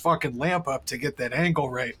 lifting this fucking lamp up to get that angle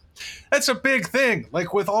right. That's a big thing.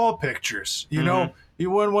 Like with all pictures, you know, you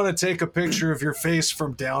wouldn't want to take a picture of your face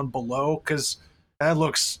from down below because that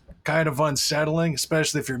looks kind of unsettling.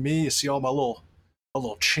 Especially if you're me, you see all my little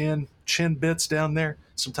chin bits down there.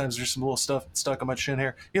 Sometimes there's some little stuff stuck on my chin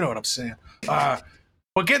hair. You know what I'm saying?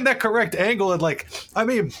 But getting that correct angle and like, I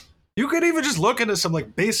mean, you could even just look into some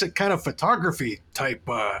like basic kind of photography type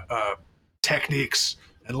techniques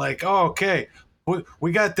and like, oh, okay,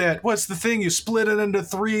 we got that. What's the thing? You split it into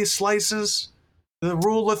 3 slices. The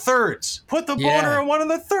rule of thirds. Put the boner in one of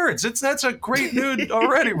the thirds. That's a great nude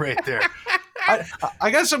already right there.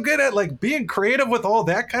 I guess I'm good at like being creative with all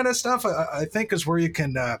that kind of stuff. I think is where you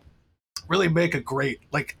can really make a great,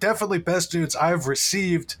 like definitely best nudes I've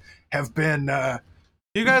received have been.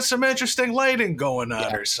 You got some interesting lighting going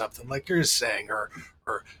on or something, like you're saying, or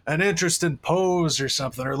an interesting pose or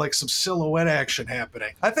something, or like some silhouette action happening.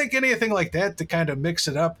 I think anything like that to kind of mix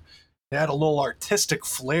it up, add a little artistic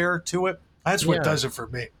flair to it. That's what does it for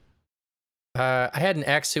me. I had an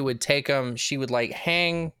ex who would take them. She would like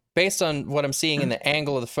hang, based on what I'm seeing in the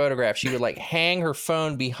angle of the photograph, she would like hang her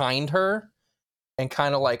phone behind her and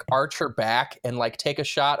kind of like arch her back and like take a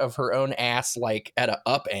shot of her own ass like at a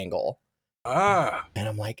up angle. And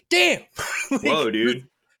I'm like, damn. Whoa, dude.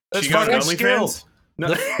 That's she got fucking OnlyFans? No.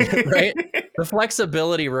 Right? The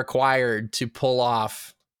flexibility required to pull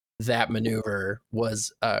off that maneuver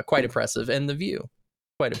was quite impressive, and the view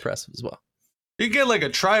quite impressive as well. You get like a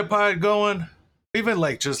tripod going, even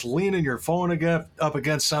like just leaning your phone up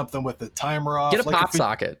against something with the timer off. Get a like pop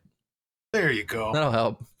socket. There you go. That'll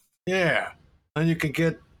help. Yeah. Then you can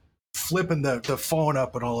get flipping the phone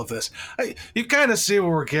up and all of this. You kind of see what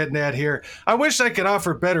we're getting at here. I wish I could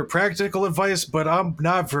offer better practical advice, but I'm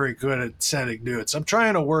not very good at sending nudes. I'm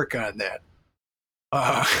trying to work on that.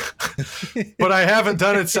 But I haven't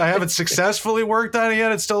done it. I haven't successfully worked on it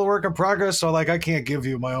yet. It's still a work in progress. So like, I can't give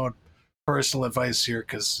you my own personal advice here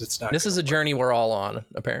because it's not. This is a journey we're all on,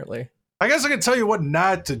 apparently. I guess I can tell you what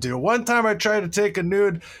not to do. One time I tried to take a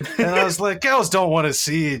nude and I was like, gals don't want to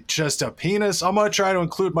see just a penis. I'm going to try to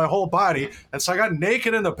include my whole body. And so I got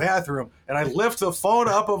naked in the bathroom and I lift the phone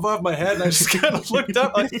up above my head and I just kind of looked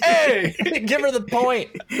up like, hey! Give her the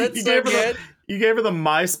point. That's so good. You gave her the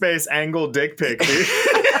MySpace angle dick pic, dude.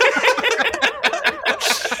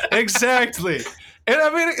 Exactly. And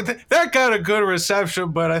I mean, that got a good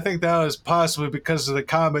reception, but I think that was possibly because of the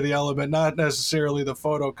comedy element, not necessarily the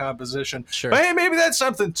photo composition. Sure. But hey, maybe that's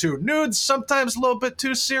something too. Nudes, sometimes a little bit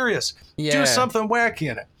too serious. Yeah. Do something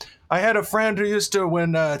wacky in it. I had a friend who used to,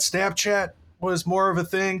 when Snapchat was more of a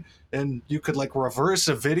thing, and you could like reverse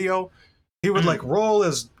a video, he would like roll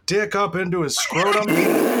his dick up into his scrotum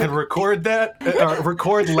and record that,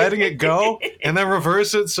 record letting it go, and then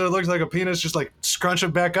reverse it so it looks like a penis just like scrunch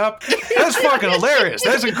it back up. That's fucking hilarious.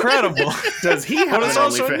 That's incredible. Does he have But it's an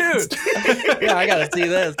also OnlyFans? nude. Yeah, I gotta see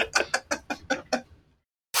this.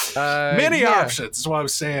 Many options is what I'm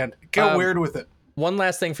saying. Get weird with it. One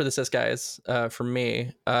last thing for the cis guys, for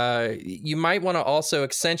me, you might want to also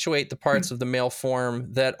accentuate the parts of the male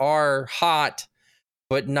form that are hot,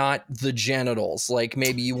 but not the genitals. Like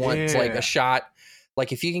maybe you want like a shot,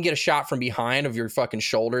 like if you can get a shot from behind of your fucking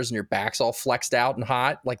shoulders and your back's all flexed out and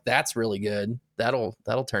hot, like that's really good. That'll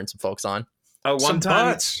turn some folks on. One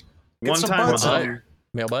time,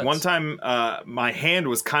 Male butts. One time, my hand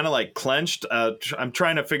was kind of like clenched. I'm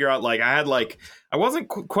trying to figure out, like, I wasn't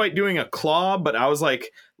quite doing a claw, but I was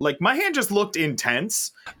like my hand just looked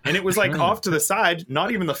intense, and it was like off to the side,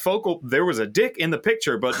 not even the focal. There was a dick in the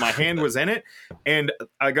picture, but my hand was in it, and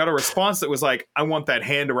I got a response that was like, I want that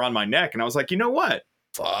hand around my neck, and I was like, you know what?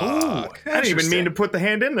 Fuck. I didn't even mean to put the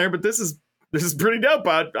hand in there, but this is pretty dope.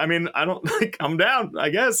 I mean, I don't like. I'm down. I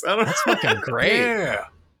guess. I don't know. That's fucking great. Yeah.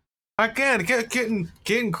 Again,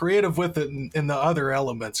 getting creative with it in the other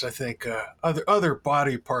elements. I think other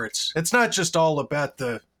body parts. It's not just all about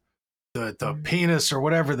the penis or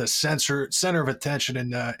whatever the center of attention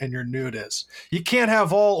in your nude is. You can't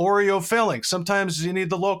have all Oreo filling. Sometimes you need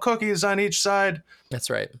the little cookies on each side. That's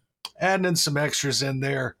right. Adding in some extras in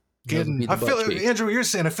there. getting. be the I feel butt cheek. Andrew, you're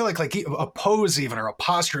saying I feel like a pose even or a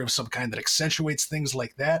posture of some kind that accentuates things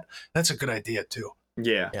like that. That's a good idea too.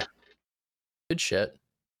 Yeah. Good shit.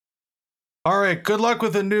 All right, good luck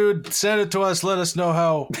with the nude. Send it to us. Let us know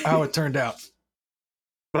how it turned out.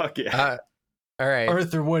 Fuck yeah. All right.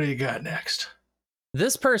 Arthur, what do you got next?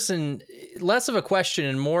 This person, less of a question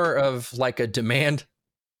and more of like a demand.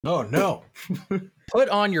 Oh no. Put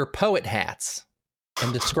on your poet hats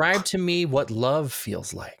and describe to me what love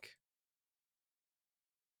feels like.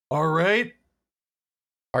 All right.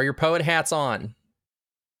 Are your poet hats on?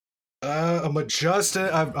 I'm adjusting.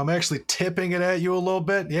 I'm actually tipping it at you a little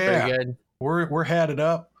bit. Yeah. Very good. We're hatted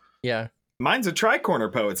up. Yeah. Mine's a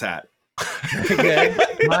tricorner poet's hat. Very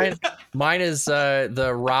good. Mine is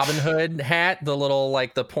the Robin Hood hat, the little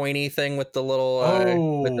like the pointy thing with the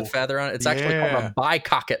little with the feather on it. It's actually called a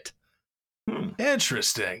bicocket.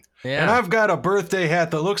 Interesting. Yeah. And I've got a birthday hat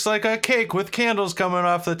that looks like a cake with candles coming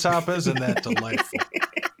off the top. Isn't that delightful?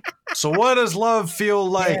 So what does love feel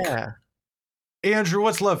like? Yeah. Andrew,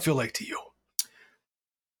 what's love feel like to you?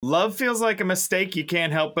 Love feels like a mistake you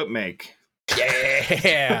can't help but make.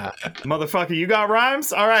 Yeah. Motherfucker, you got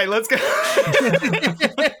rhymes? All right, let's go.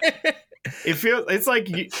 It's like,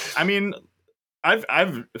 I mean,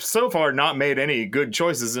 I've so far not made any good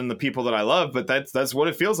choices in the people that I love, but that's what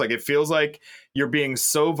it feels like. It feels like you're being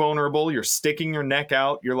so vulnerable. You're sticking your neck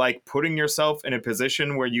out. You're like putting yourself in a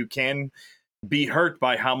position where you can be hurt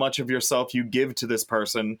by how much of yourself you give to this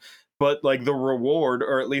person. But like the reward,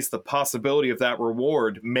 or at least the possibility of that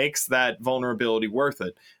reward, makes that vulnerability worth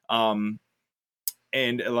it.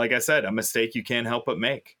 And like I said, a mistake you can't help but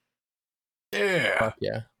make. Yeah. Fuck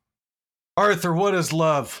yeah. Arthur, what is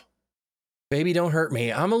love? Baby, don't hurt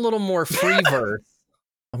me. I'm a little more free verse.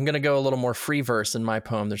 I'm going to go a little more free verse in my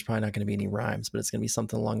poem. There's probably not going to be any rhymes, but it's going to be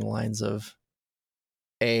something along the lines of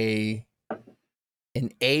an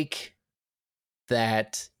ache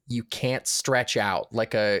that you can't stretch out.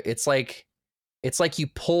 It's like you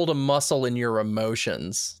pulled a muscle in your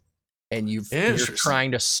emotions and you're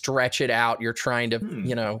trying to stretch it out. You're trying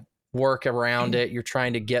to, work around it. You're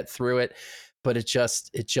trying to get through it, but it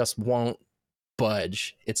just won't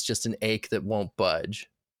budge. It's just an ache that won't budge.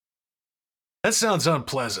 That sounds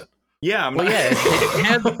unpleasant. Yeah,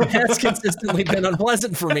 it has consistently been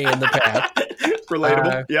unpleasant for me in the past.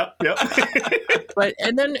 Relatable. Yep. But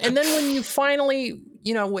and then when you finally,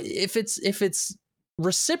 if it's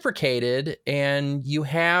reciprocated and you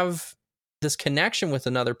have this connection with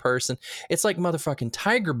another person, it's like motherfucking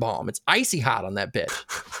Tiger Balm. It's icy hot on that bitch.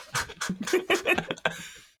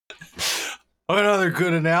 Another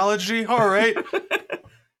good analogy. All right.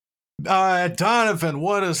 Donovan,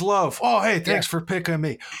 what is love? Oh, hey, thanks for picking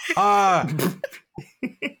me.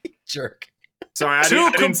 Jerk. Sorry, I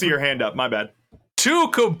didn't see your hand up. My bad. 2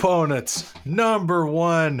 components. Number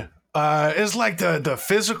 1 is like the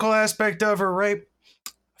physical aspect of her, right?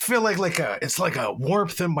 I feel like it's like a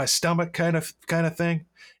warmth in my stomach kind of thing.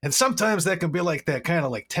 And sometimes that can be like that kind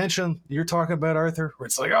of like tension you're talking about, Arthur, where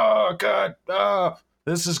it's like, oh God,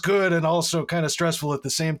 this is good and also kind of stressful at the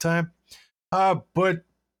same time. But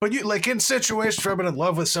you like in situations where I'm in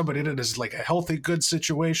love with somebody that is like a healthy, good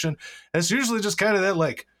situation, it's usually just kind of that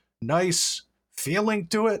like nice feeling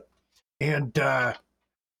to it. And I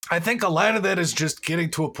think a lot of that is just getting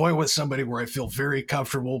to a point with somebody where I feel very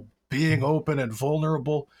comfortable being open and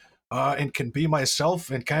vulnerable and can be myself,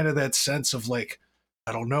 and kind of that sense of like,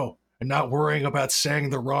 I don't know, and not worrying about saying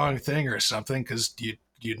the wrong thing or something because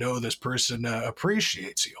you know this person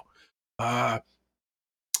appreciates you.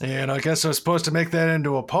 And I guess I was supposed to make that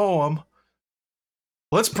into a poem.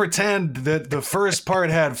 Let's pretend that the first part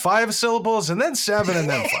had 5 syllables and then 7 and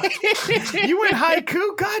then 5. You went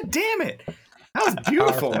haiku? God damn it. That was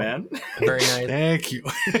beautiful, man. Very nice. Thank you.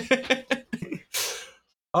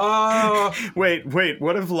 Wait.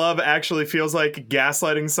 What if love actually feels like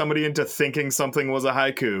gaslighting somebody into thinking something was a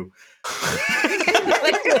haiku?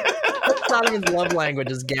 That's not even love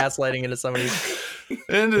language, is gaslighting into somebody.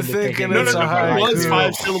 Into thinking No, it's a haiku. It was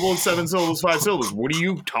 5 syllables, 7 syllables, 5 syllables. What are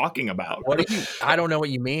you talking about? I don't know what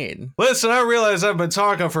you mean. Listen, I realize I've been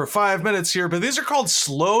talking for 5 minutes here, but these are called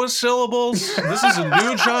slow syllables. This is a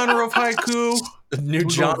new genre of haiku. A new We'll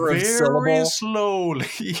genre go of very syllable. slowly.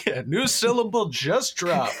 Yeah, new syllable just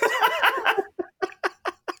dropped.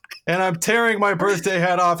 And I'm tearing my birthday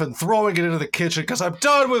hat off and throwing it into the kitchen because I'm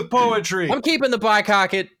done with poetry. I'm keeping the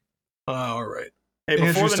bicocket. All right. Hey, before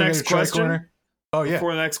Andrew's the still next gonna try question, corner? Oh, yeah.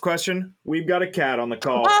 Before the next question, we've got a cat on the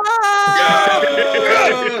call.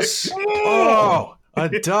 Yes! Oh, a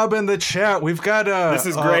dub in the chat. We've got This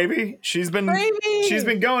is Gravy. She's been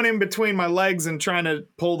going in between my legs and trying to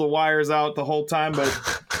pull the wires out the whole time, but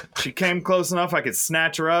She came close enough I could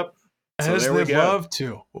snatch her up. So As there we they'd go. love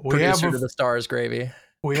to. Producer to the stars, Gravy.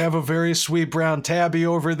 We have a very sweet brown tabby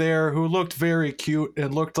over there who looked very cute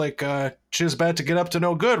and looked like she was about to get up to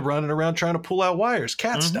no good, running around trying to pull out wires,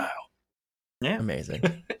 cat style. Yeah. Amazing.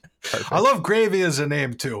 I love Gravy as a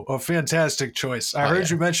name too. A fantastic choice. I heard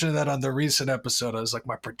yeah. you mention that on the recent episode. I was like,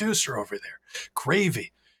 my producer over there,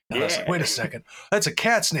 Gravy. And I was like, wait a second. That's a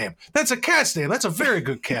cat's name. That's a cat's name. That's a very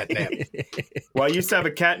good cat name. Well, I used to have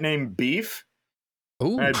a cat named Beef.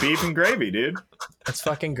 Ooh, I had beef and gravy, dude. that's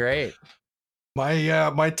fucking great.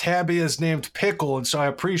 My tabby is named Pickle, and so I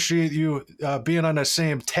appreciate you being on the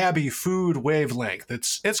same tabby food wavelength.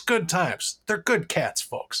 It's good times. They're good cats,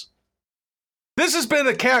 folks. This has been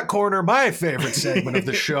the Cat Corner, my favorite segment of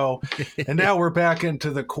the show, and now we're back into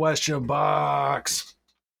the question box.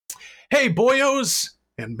 Hey, boyos,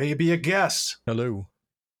 and maybe a guest. Hello.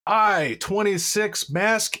 I, 26,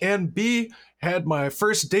 Mask, and B had my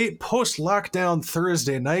first date post-lockdown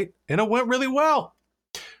Thursday night, and it went really well.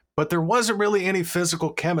 But there wasn't really any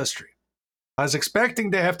physical chemistry. I was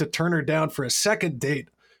expecting to have to turn her down for a second date,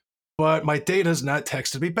 but my date has not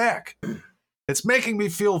texted me back. It's making me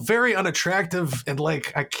feel very unattractive and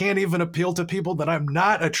like I can't even appeal to people that I'm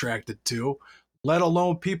not attracted to, let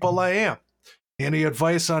alone people I am. Any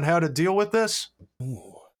advice on how to deal with this?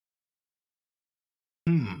 Ooh.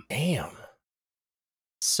 Damn.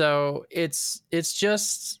 So it's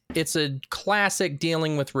a classic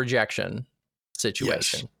dealing with rejection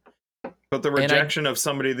situation. But the rejection of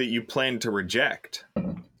somebody that you plan to reject.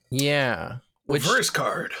 Yeah. Reverse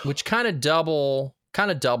card. Which kind of double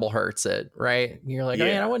hurts it, right? You're like, oh,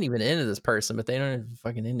 man, Yeah. I wasn't even into this person, but they don't even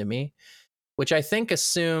fucking into me. Which I think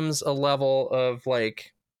assumes a level of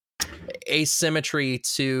like asymmetry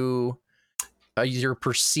to your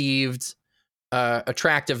perceived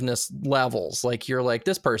attractiveness levels. Like you're like,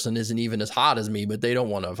 this person isn't even as hot as me, but they don't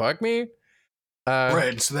want to fuck me.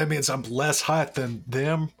 Right, so that means I'm less hot than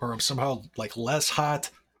them, or I'm somehow like less hot.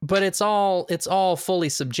 But it's all fully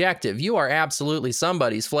subjective. You are absolutely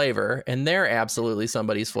somebody's flavor, and they're absolutely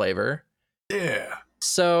somebody's flavor. Yeah.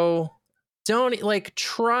 So don't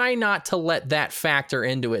try not to let that factor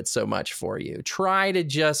into it so much for you. Try to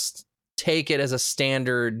just take it as a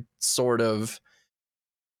standard sort of,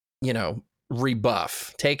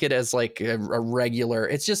 rebuff. Take it as like a regular.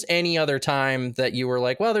 It's just any other time that you were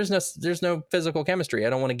like, well, there's no physical chemistry. I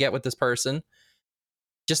don't want to get with this person.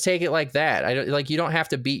 Just take it like that. You don't have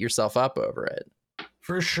to beat yourself up over it.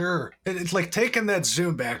 For sure. It's like taking that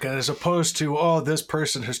zoom back, and as opposed to, oh, this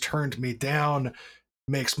person has turned me down,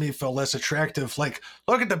 makes me feel less attractive. Like,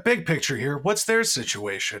 look at the big picture here. What's their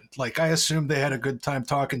situation? Like, I assumed they had a good time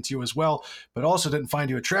talking to you as well, but also didn't find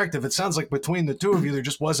you attractive. It sounds like between the two of you, there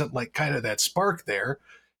just wasn't like kind of that spark there.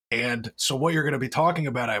 And so what you're going to be talking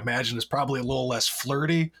about, I imagine, is probably a little less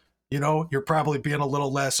flirty. You're probably being a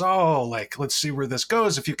little less, let's see where this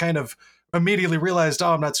goes. If you kind of immediately realized,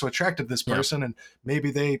 I'm not so attracted to this person, and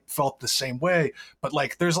maybe they felt the same way. But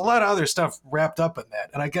like, there's a lot of other stuff wrapped up in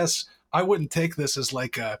that. And I guess I wouldn't take this as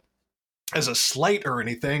like as a slight or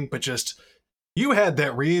anything, but just you had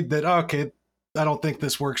that read that, okay, I don't think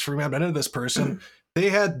this works for me. I'm not into this person. They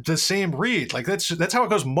had the same read. Like that's how it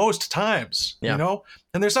goes most times, And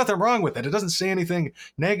there's nothing wrong with it. It doesn't say anything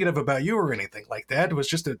negative about you or anything like that. It was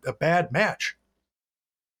just a bad match.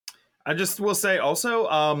 I just will say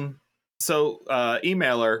also,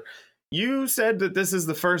 emailer, you said that this is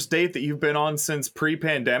the first date that you've been on since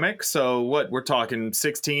pre-pandemic. So what, we're talking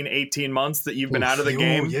 16, 18 months that you've been out of the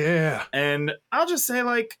game. Yeah. And I'll just say,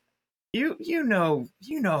 like, you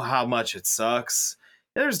know how much it sucks.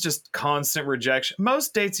 There's just constant rejection.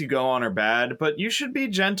 Most dates you go on are bad, but you should be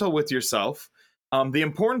gentle with yourself. The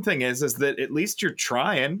important thing is that at least you're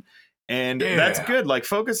trying, and that's good. Like,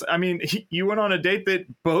 focus. I mean, you went on a date that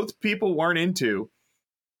both people weren't into,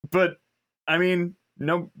 but I mean,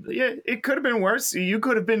 it could have been worse. You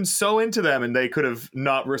could have been so into them and they could have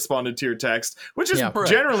not responded to your text, which is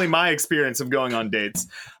generally my experience of going on dates.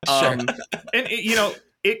 Sure. And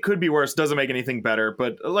it could be worse. Doesn't make anything better.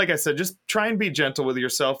 But like I said, just try and be gentle with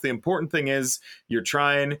yourself. The important thing is you're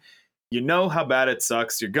trying. You know how bad it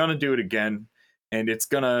sucks. You're gonna do it again, and it's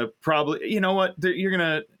gonna probably. You know what? You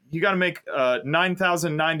got to make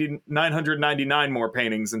 9,999 more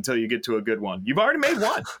paintings until you get to a good one. You've already made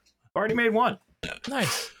one.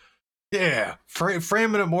 Nice. Yeah,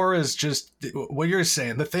 framing it more as just what you're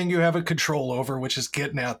saying, the thing you have a control over, which is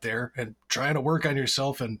getting out there and trying to work on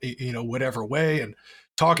yourself in whatever way, and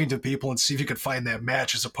talking to people and see if you can find that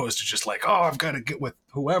match, as opposed to just like, I've got to get with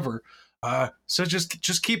whoever. So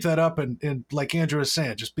just keep that up, and like Andrew was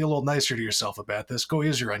saying, just be a little nicer to yourself about this. Go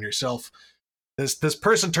easier on yourself. This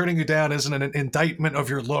person turning you down isn't an indictment of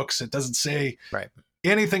your looks. It doesn't say Right.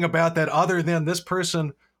 anything about that other than this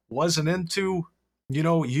person wasn't into,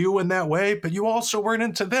 you in that way, but you also weren't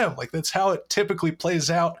into them. Like, that's how it typically plays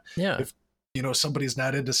out. Yeah. If, somebody's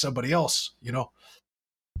not into somebody else,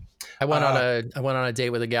 I went on a date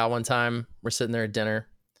with a gal one time. We're sitting there at dinner,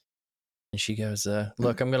 and she goes,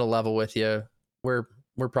 "Look, I'm gonna level with you. We're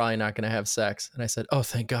probably not gonna have sex." And I said, "Oh,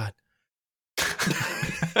 thank God."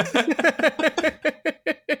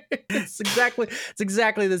 It's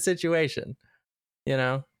exactly the situation.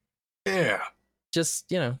 Yeah. Just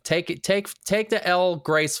take the L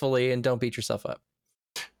gracefully and don't beat yourself up.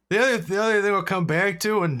 The other thing I'll come back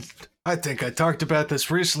to, and I think I talked about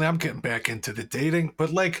this recently. I'm getting back into the dating,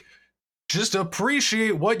 but like, just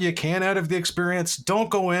appreciate what you can out of the experience. Don't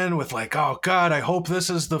go in with like, oh God, I hope this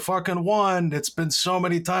is the fucking one. It's been so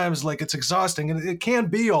many times, like it's exhausting, and it can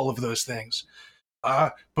be all of those things.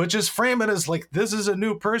 But just frame it as like, this is a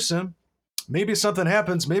new person. Maybe something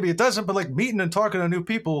happens, maybe it doesn't, but like meeting and talking to new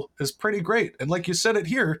people is pretty great. And like you said it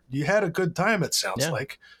here, you had a good time, it sounds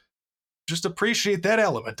like. Just appreciate that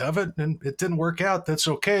element of it. And it didn't work out. That's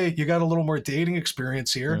okay. You got a little more dating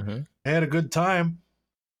experience here. Mm-hmm. I had a good time.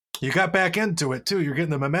 You got back into it too. You're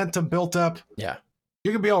getting the momentum built up. Yeah.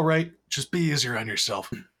 You can be all right. Just be easier on yourself.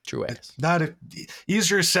 True ways. It's not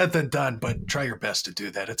easier said than done, but try your best to do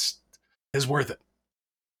that. It's worth it.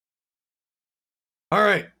 All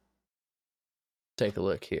right. Take a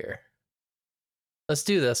look here. Let's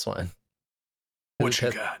do this one. What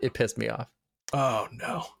you got? It pissed me off. Oh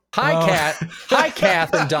no. Hi,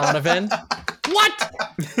 Kath and Donovan. What?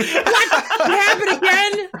 What happened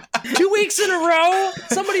again? 2 weeks in a row?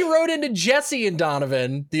 Somebody wrote into Jesse and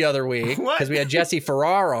Donovan the other week because we had Jesse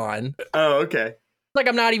Farrar on. Oh, okay. Like,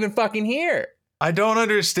 I'm not even fucking here. I don't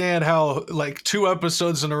understand how, like, 2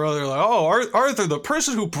 episodes in a row, they're like, oh, Arthur, the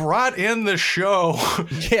person who brought in the show,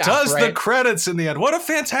 does the credits in the end. What a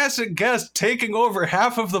fantastic guest, taking over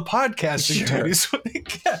half of the podcasting duties with the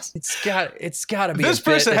guest. It's got to be this a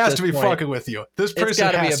person bit has at to this be point. fucking with you. This person it's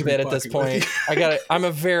got to has be to a bit at this point. You. I'm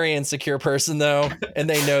a very insecure person, though, and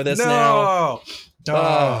they know this now.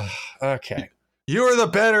 Oh, okay. You're the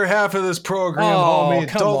better half of this program,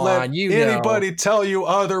 homie. Don't let anybody tell you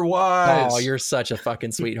otherwise. Oh, you're such a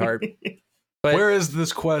fucking sweetheart. But where is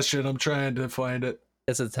this question? I'm trying to find it.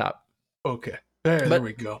 It's at the top. Okay. There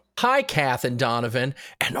we go. Hi, Kath and Donovan,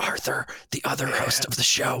 and Arthur, the other host of the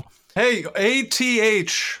show. Hey,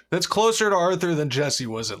 ATH. That's closer to Arthur than Jesse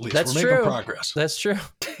was, at least. That's We're making progress. That's true.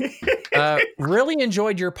 Really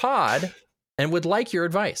enjoyed your pod and would like your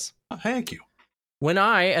advice. Oh, thank you. When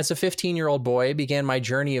I, as a 15-year-old boy, began my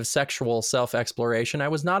journey of sexual self-exploration, I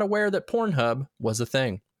was not aware that Pornhub was a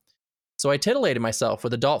thing. So I titillated myself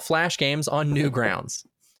with adult flash games on Newgrounds.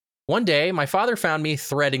 One day, my father found me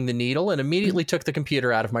threading the needle and immediately took the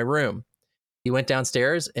computer out of my room. He went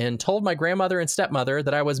downstairs and told my grandmother and stepmother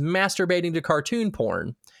that I was masturbating to cartoon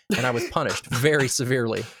porn, and I was punished very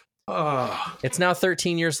severely. It's now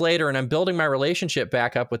 13 years later, and I'm building my relationship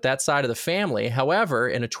back up with that side of the family. However,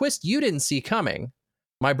 in a twist you didn't see coming,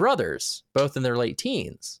 my brothers, both in their late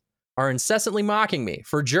teens, are incessantly mocking me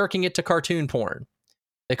for jerking it to cartoon porn.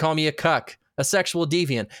 They call me a cuck, a sexual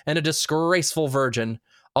deviant, and a disgraceful virgin,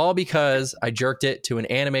 all because I jerked it to an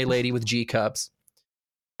anime lady with G-cups.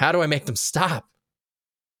 How do I make them stop?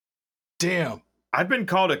 Damn. I've been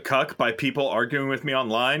called a cuck by people arguing with me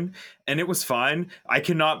online, and it was fine. I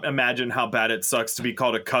cannot imagine how bad it sucks to be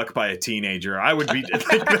called a cuck by a teenager. I would be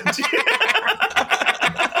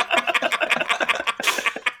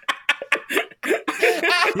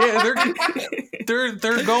Yeah,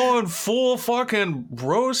 they're going full fucking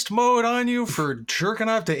roast mode on you for jerking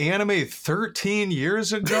off to anime 13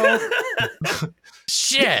 years ago.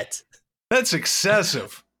 Shit. That's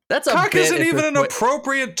excessive. That's a cuck bit isn't at even this an point.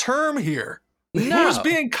 appropriate term here. No. Who's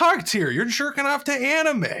being cucked here? You're jerking off to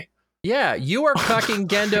anime. Yeah, you are cucking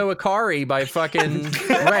Gendo Ikari by fucking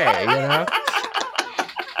Ray, you know?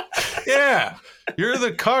 Yeah. You're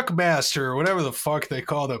the cuck master, or whatever the fuck they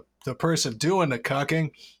call the person doing the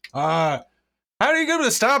cucking. How are you going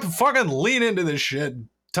to stop and fucking lean into this shit?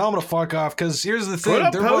 Tell them to fuck off, because here's the thing. Put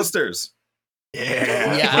up they're posters.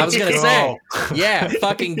 Yeah, I was going to say. Yeah,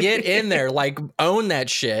 fucking get in there. Like, own that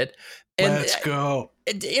shit. And let's go.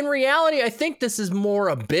 In reality, I think this is more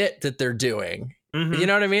a bit that they're doing. Mm-hmm. You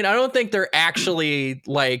know what I mean? I don't think they're actually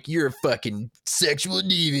like, you're a fucking sexual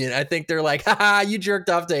deviant. I think they're like, haha, you jerked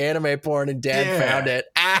off to anime porn and dad found it.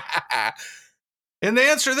 And the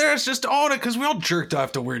answer there is just own it, because we all jerked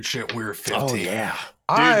off to weird shit when we were 15. Oh, yeah.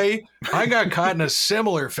 I got caught in a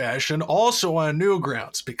similar fashion, also on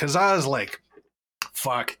Newgrounds, because I was like,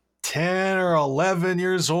 fuck, 10 or 11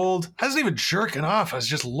 years old. I wasn't even jerking off. I was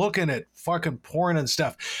just looking at fucking porn and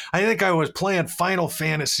stuff. I think I was playing Final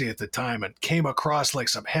Fantasy at the time and came across like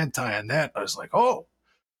some hentai and that. I was like, oh,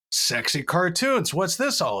 sexy cartoons. What's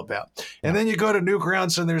this all about? And then you go to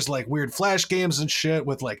Newgrounds and there's like weird flash games and shit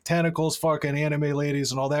with like tentacles, fucking anime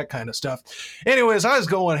ladies and all that kind of stuff. Anyways, I was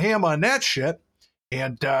going ham on that shit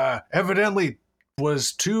and evidently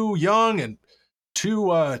was too young and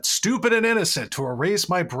too stupid and innocent to erase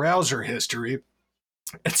my browser history.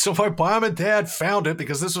 And so my mom and dad found it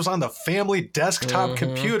because this was on the family desktop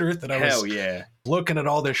computer that I was looking at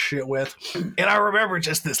all this shit with. And I remember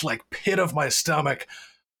just this like pit of my stomach.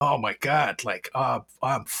 Oh my God, like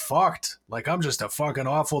I'm fucked. Like I'm just a fucking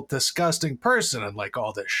awful, disgusting person and like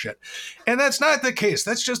all this shit. And that's not the case.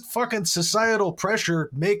 That's just fucking societal pressure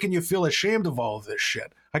making you feel ashamed of all of this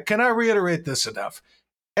shit. I cannot reiterate this enough.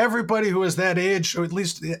 Everybody who is that age, or at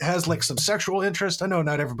least has like some sexual interest, I know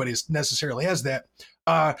not everybody necessarily has that,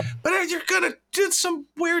 but you're gonna do some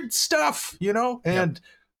weird stuff, you know? And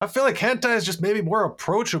I feel like hentai is just maybe more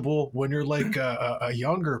approachable when you're like a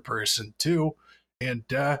younger person too. And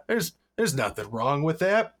there's nothing wrong with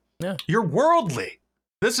that. Yeah. You're worldly.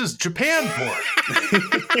 This is Japan porn.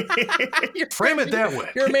 Frame it that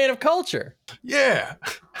way. You're a man of culture. Yeah.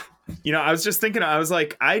 You know, I was just thinking, I was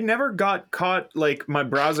like, I never got caught, like my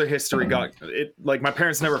browser history got it, like my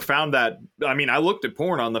parents never found that. I mean, I looked at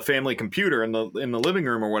porn on the family computer in the living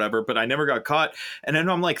room or whatever, but I never got caught. And then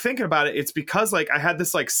I'm like thinking about it, it's because like I had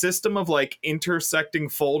this like system of like intersecting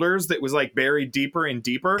folders that was like buried deeper and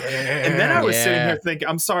deeper. And then I was sitting here thinking,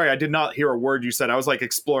 I'm sorry, I did not hear a word you said. I was like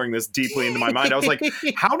exploring this deeply into my mind. I was like,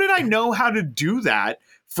 how did I know how to do that?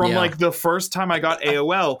 From like the first time I got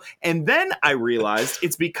AOL. And then I realized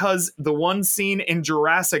it's because the one scene in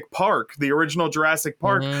Jurassic Park, the original Jurassic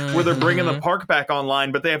Park, where they're bringing the park back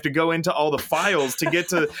online, but they have to go into all the files to get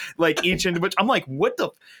to like each individual. I'm like, what the?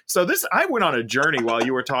 So this, I went on a journey while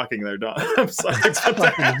you were talking there, Don. I'm sorry. That's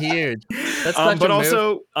fucking huge. That's such but a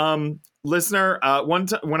also, listener,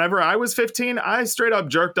 whenever I was 15, I straight up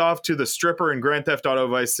jerked off to the stripper in Grand Theft Auto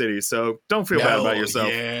Vice City. So don't feel bad about yourself.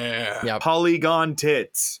 Yeah. Polygon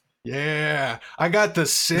tits. Yeah. I got The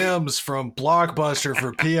Sims from Blockbuster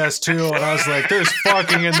for PS2 and I was like, there's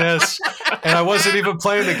fucking in this. And I wasn't even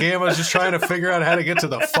playing the game. I was just trying to figure out how to get to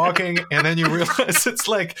the fucking. And then you realize it's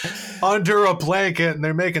like under a blanket and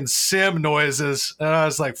they're making sim noises. And I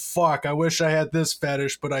was like, fuck, I wish I had this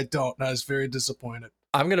fetish, but I don't. And I was very disappointed.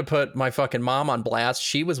 I'm going to put my fucking mom on blast.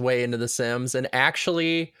 She was way into The Sims and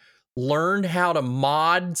actually learned how to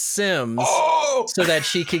mod Sims so that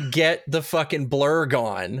she could get the fucking blur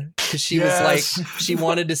gone. Because she was like, she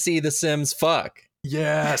wanted to see the Sims fuck.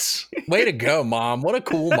 Yes. Way to go, mom. What a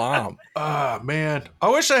cool mom. Man. I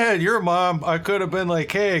wish I had your mom. I could have been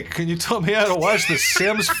like, hey, can you tell me how to watch the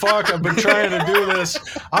Sims fuck? I've been trying to do this.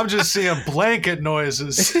 I'm just seeing blanket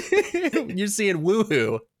noises. You're seeing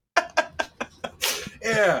woohoo.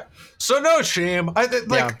 Yeah. So no shame.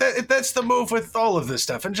 That's the move with all of this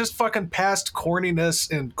stuff, and just fucking past corniness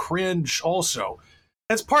and cringe. Also,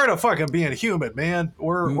 that's part of fucking being human, man.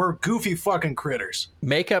 We're goofy fucking critters.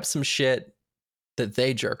 Make up some shit that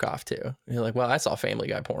they jerk off to. And you're like, well, I saw Family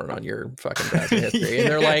Guy porn on your fucking browser history, and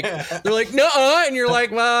they're like, no, and you're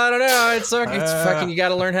like, well, I don't know. It's fucking. You got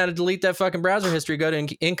to learn how to delete that fucking browser history. Go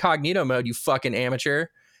to incognito mode, you fucking amateur.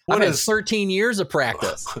 I've had 13 years of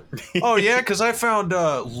practice. Oh, yeah, because I found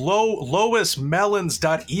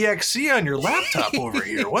loismelons.exe on your laptop over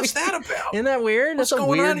here. What's that about? Isn't that weird? That's a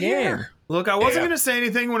weird game. Look, I wasn't going to say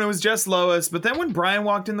anything when it was just Lois, but then when Brian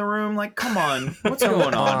walked in the room, like, come on, what's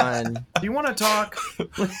going on? Do you want to talk?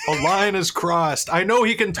 A line is crossed. I know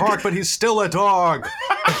he can talk, but he's still a dog.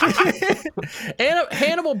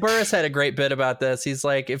 Hannibal Buress had a great bit about this. He's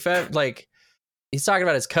like, he's talking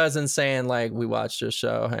about his cousin saying, like, we watched your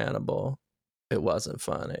show, Hannibal. It wasn't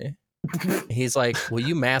funny. He's like, well,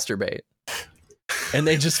 you masturbate. And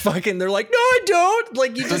they just fucking, they're like, no, I don't.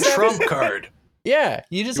 Like, you just the Trump card. Yeah.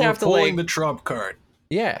 You just have to pulling the Trump card.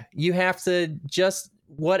 Yeah. You have to just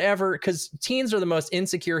whatever, because teens are the most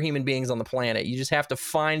insecure human beings on the planet. You just have to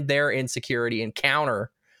find their insecurity and counter.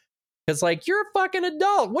 Because like, you're a fucking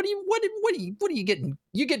adult. What are you getting?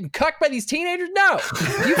 You getting cucked by these teenagers? No.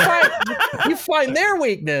 You find their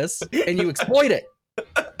weakness and you exploit it.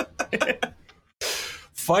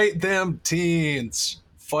 Fight them teens.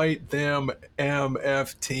 Fight them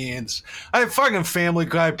MF teens. I have fucking Family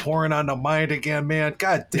Guy porn on the mind again, man.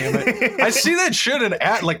 God damn it. I see that shit in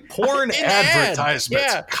porn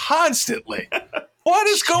advertisements constantly. What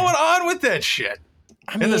is going on with that shit?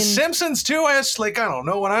 And The Simpsons too. I don't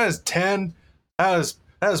know, when I was 10, that was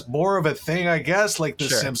more of a thing, I guess. Like The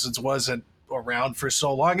Simpsons wasn't around for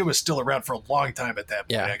so long. It was still around for a long time at that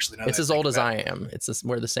point, Yeah. actually. now It's that as I old think as about I it. am.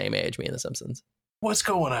 We're the same age, me and The Simpsons. What's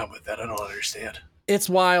going on with that? I don't understand. It's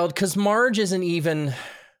wild because Marge isn't even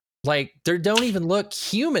like they don't even look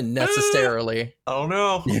human necessarily. I don't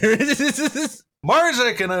know. Mars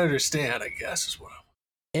I can understand, I guess, is what I'm...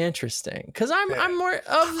 Interesting, because I'm Yeah. I'm more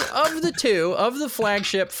of the two of the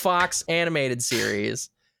flagship Fox animated series,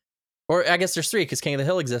 or I guess there's three because King of the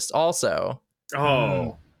Hill exists also.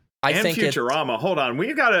 Oh, I and think Futurama. Hold on,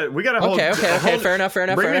 we gotta Okay, fair enough.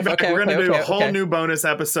 Bring me back. Okay, We're gonna do a whole okay. new bonus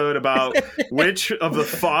episode about which of the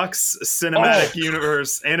Fox cinematic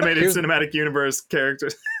universe, animated cinematic universe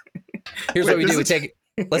characters. Here's Wait, what we do. this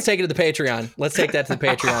Let's take it to the Patreon. Let's take that to the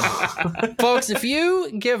Patreon. Folks, if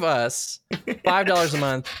you give us $5 a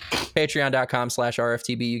month,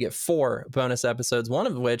 patreon.com/RFTB, you get 4 bonus episodes, one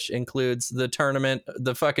of which includes the tournament,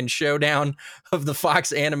 the fucking showdown of the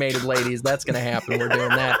Fox animated ladies. That's going to happen. We're doing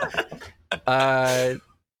that.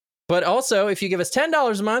 But also, if you give us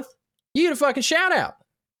 $10 a month, you get a fucking shout out.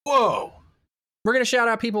 Whoa. We're going to shout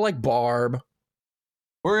out people like Barb.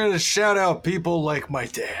 We're going to shout out people like my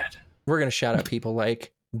dad. We're going to shout out people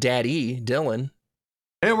like Daddy Dylan.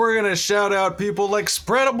 And we're going to shout out people like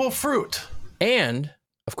Spreadable Fruit. And,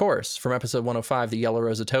 of course, from episode 105, the Yellow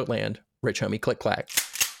Rose of Toteland, Rich Homie Click Clack.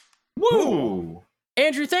 Woo!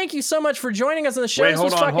 Andrew, thank you so much for joining us on the show. Wait, This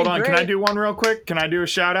hold was on. fucking Can great. I do one real quick? Can I do a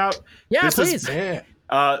shout out? Yeah, This is- please. Yeah.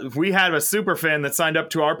 We had a super fan that signed up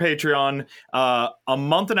to our Patreon a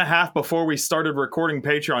month and a half before we started recording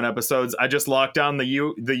Patreon episodes. I just locked down the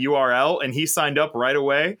URL and he signed up right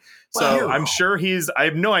away. So Wow. I'm sure I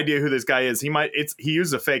have no idea who this guy is. He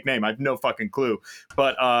used a fake name. I have no fucking clue.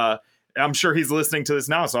 But I'm sure he's listening to this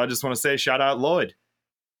now. So I just want to say shout out Lloyd.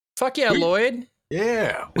 Fuck yeah, Lloyd.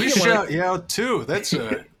 Yeah. We You get shout you out too. That's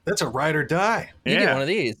a ride or die. You get one of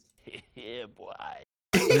these. Yeah, boy.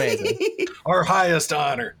 Amazing. Our highest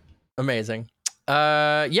honor. Amazing.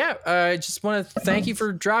 I just want to thank you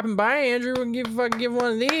for dropping by, Andrew, and give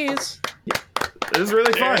one of these. It was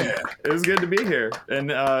really fun. Yeah. It was good to be here and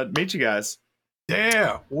meet you guys.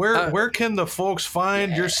 Yeah. Where can the folks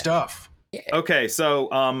find your stuff? Okay, so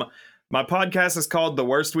my podcast is called The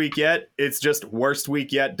Worst Week Yet. It's just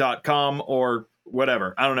worstweekyet.com or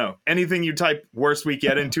whatever. I don't know. Anything you type Worst Week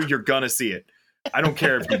Yet into, you're gonna see it. I don't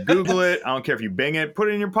care if you Google it. I don't care if you Bing it. Put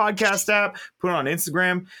it in your podcast app. Put it on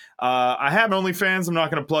Instagram. I have OnlyFans. I'm not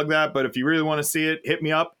going to plug that, but if you really want to see it, hit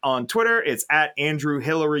me up on Twitter. It's at Andrew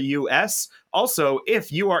Hillary US. Also,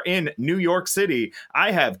 if you are in New York City, I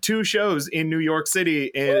have 2 shows in New York City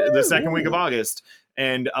in the second week of August.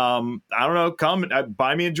 And I don't know, come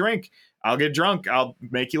buy me a drink. I'll get drunk. I'll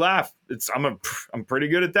make you laugh. I'm pretty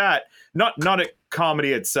good at that. Not at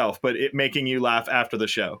comedy itself, but it making you laugh after the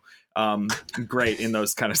show. Great in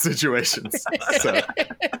those kind of situations. So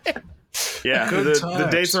yeah, Good the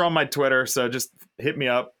times. dates are on my Twitter, so just hit me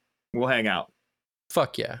up. We'll hang out.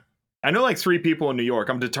 Fuck yeah. I know like 3 people in New York.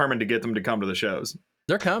 I'm determined to get them to come to the shows.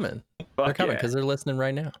 They're coming. They're Fuck coming yeah. because they're listening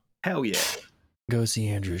right now. Hell yeah. Go see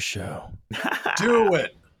Andrew's show. Do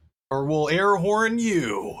it. Or we'll air horn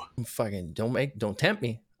you. Fucking don't tempt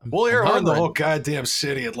me. We'll air horn the hovering. whole goddamn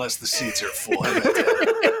city unless the seats are full.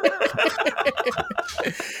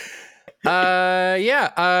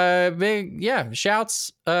 Big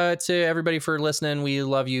shouts to everybody for listening. We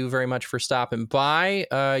love you very much for stopping by.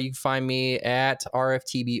 You can find me at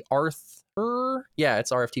RFTB Arthur. Yeah,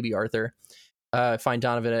 it's RFTB Arthur. Find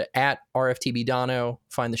Donovan at RFTB Dono.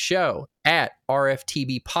 Find the show at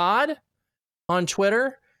RFTB Pod on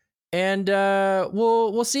Twitter. And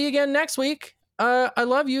we'll see you again next week. I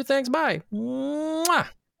love you. Thanks. Bye. Mwah.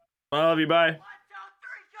 I love you. Bye.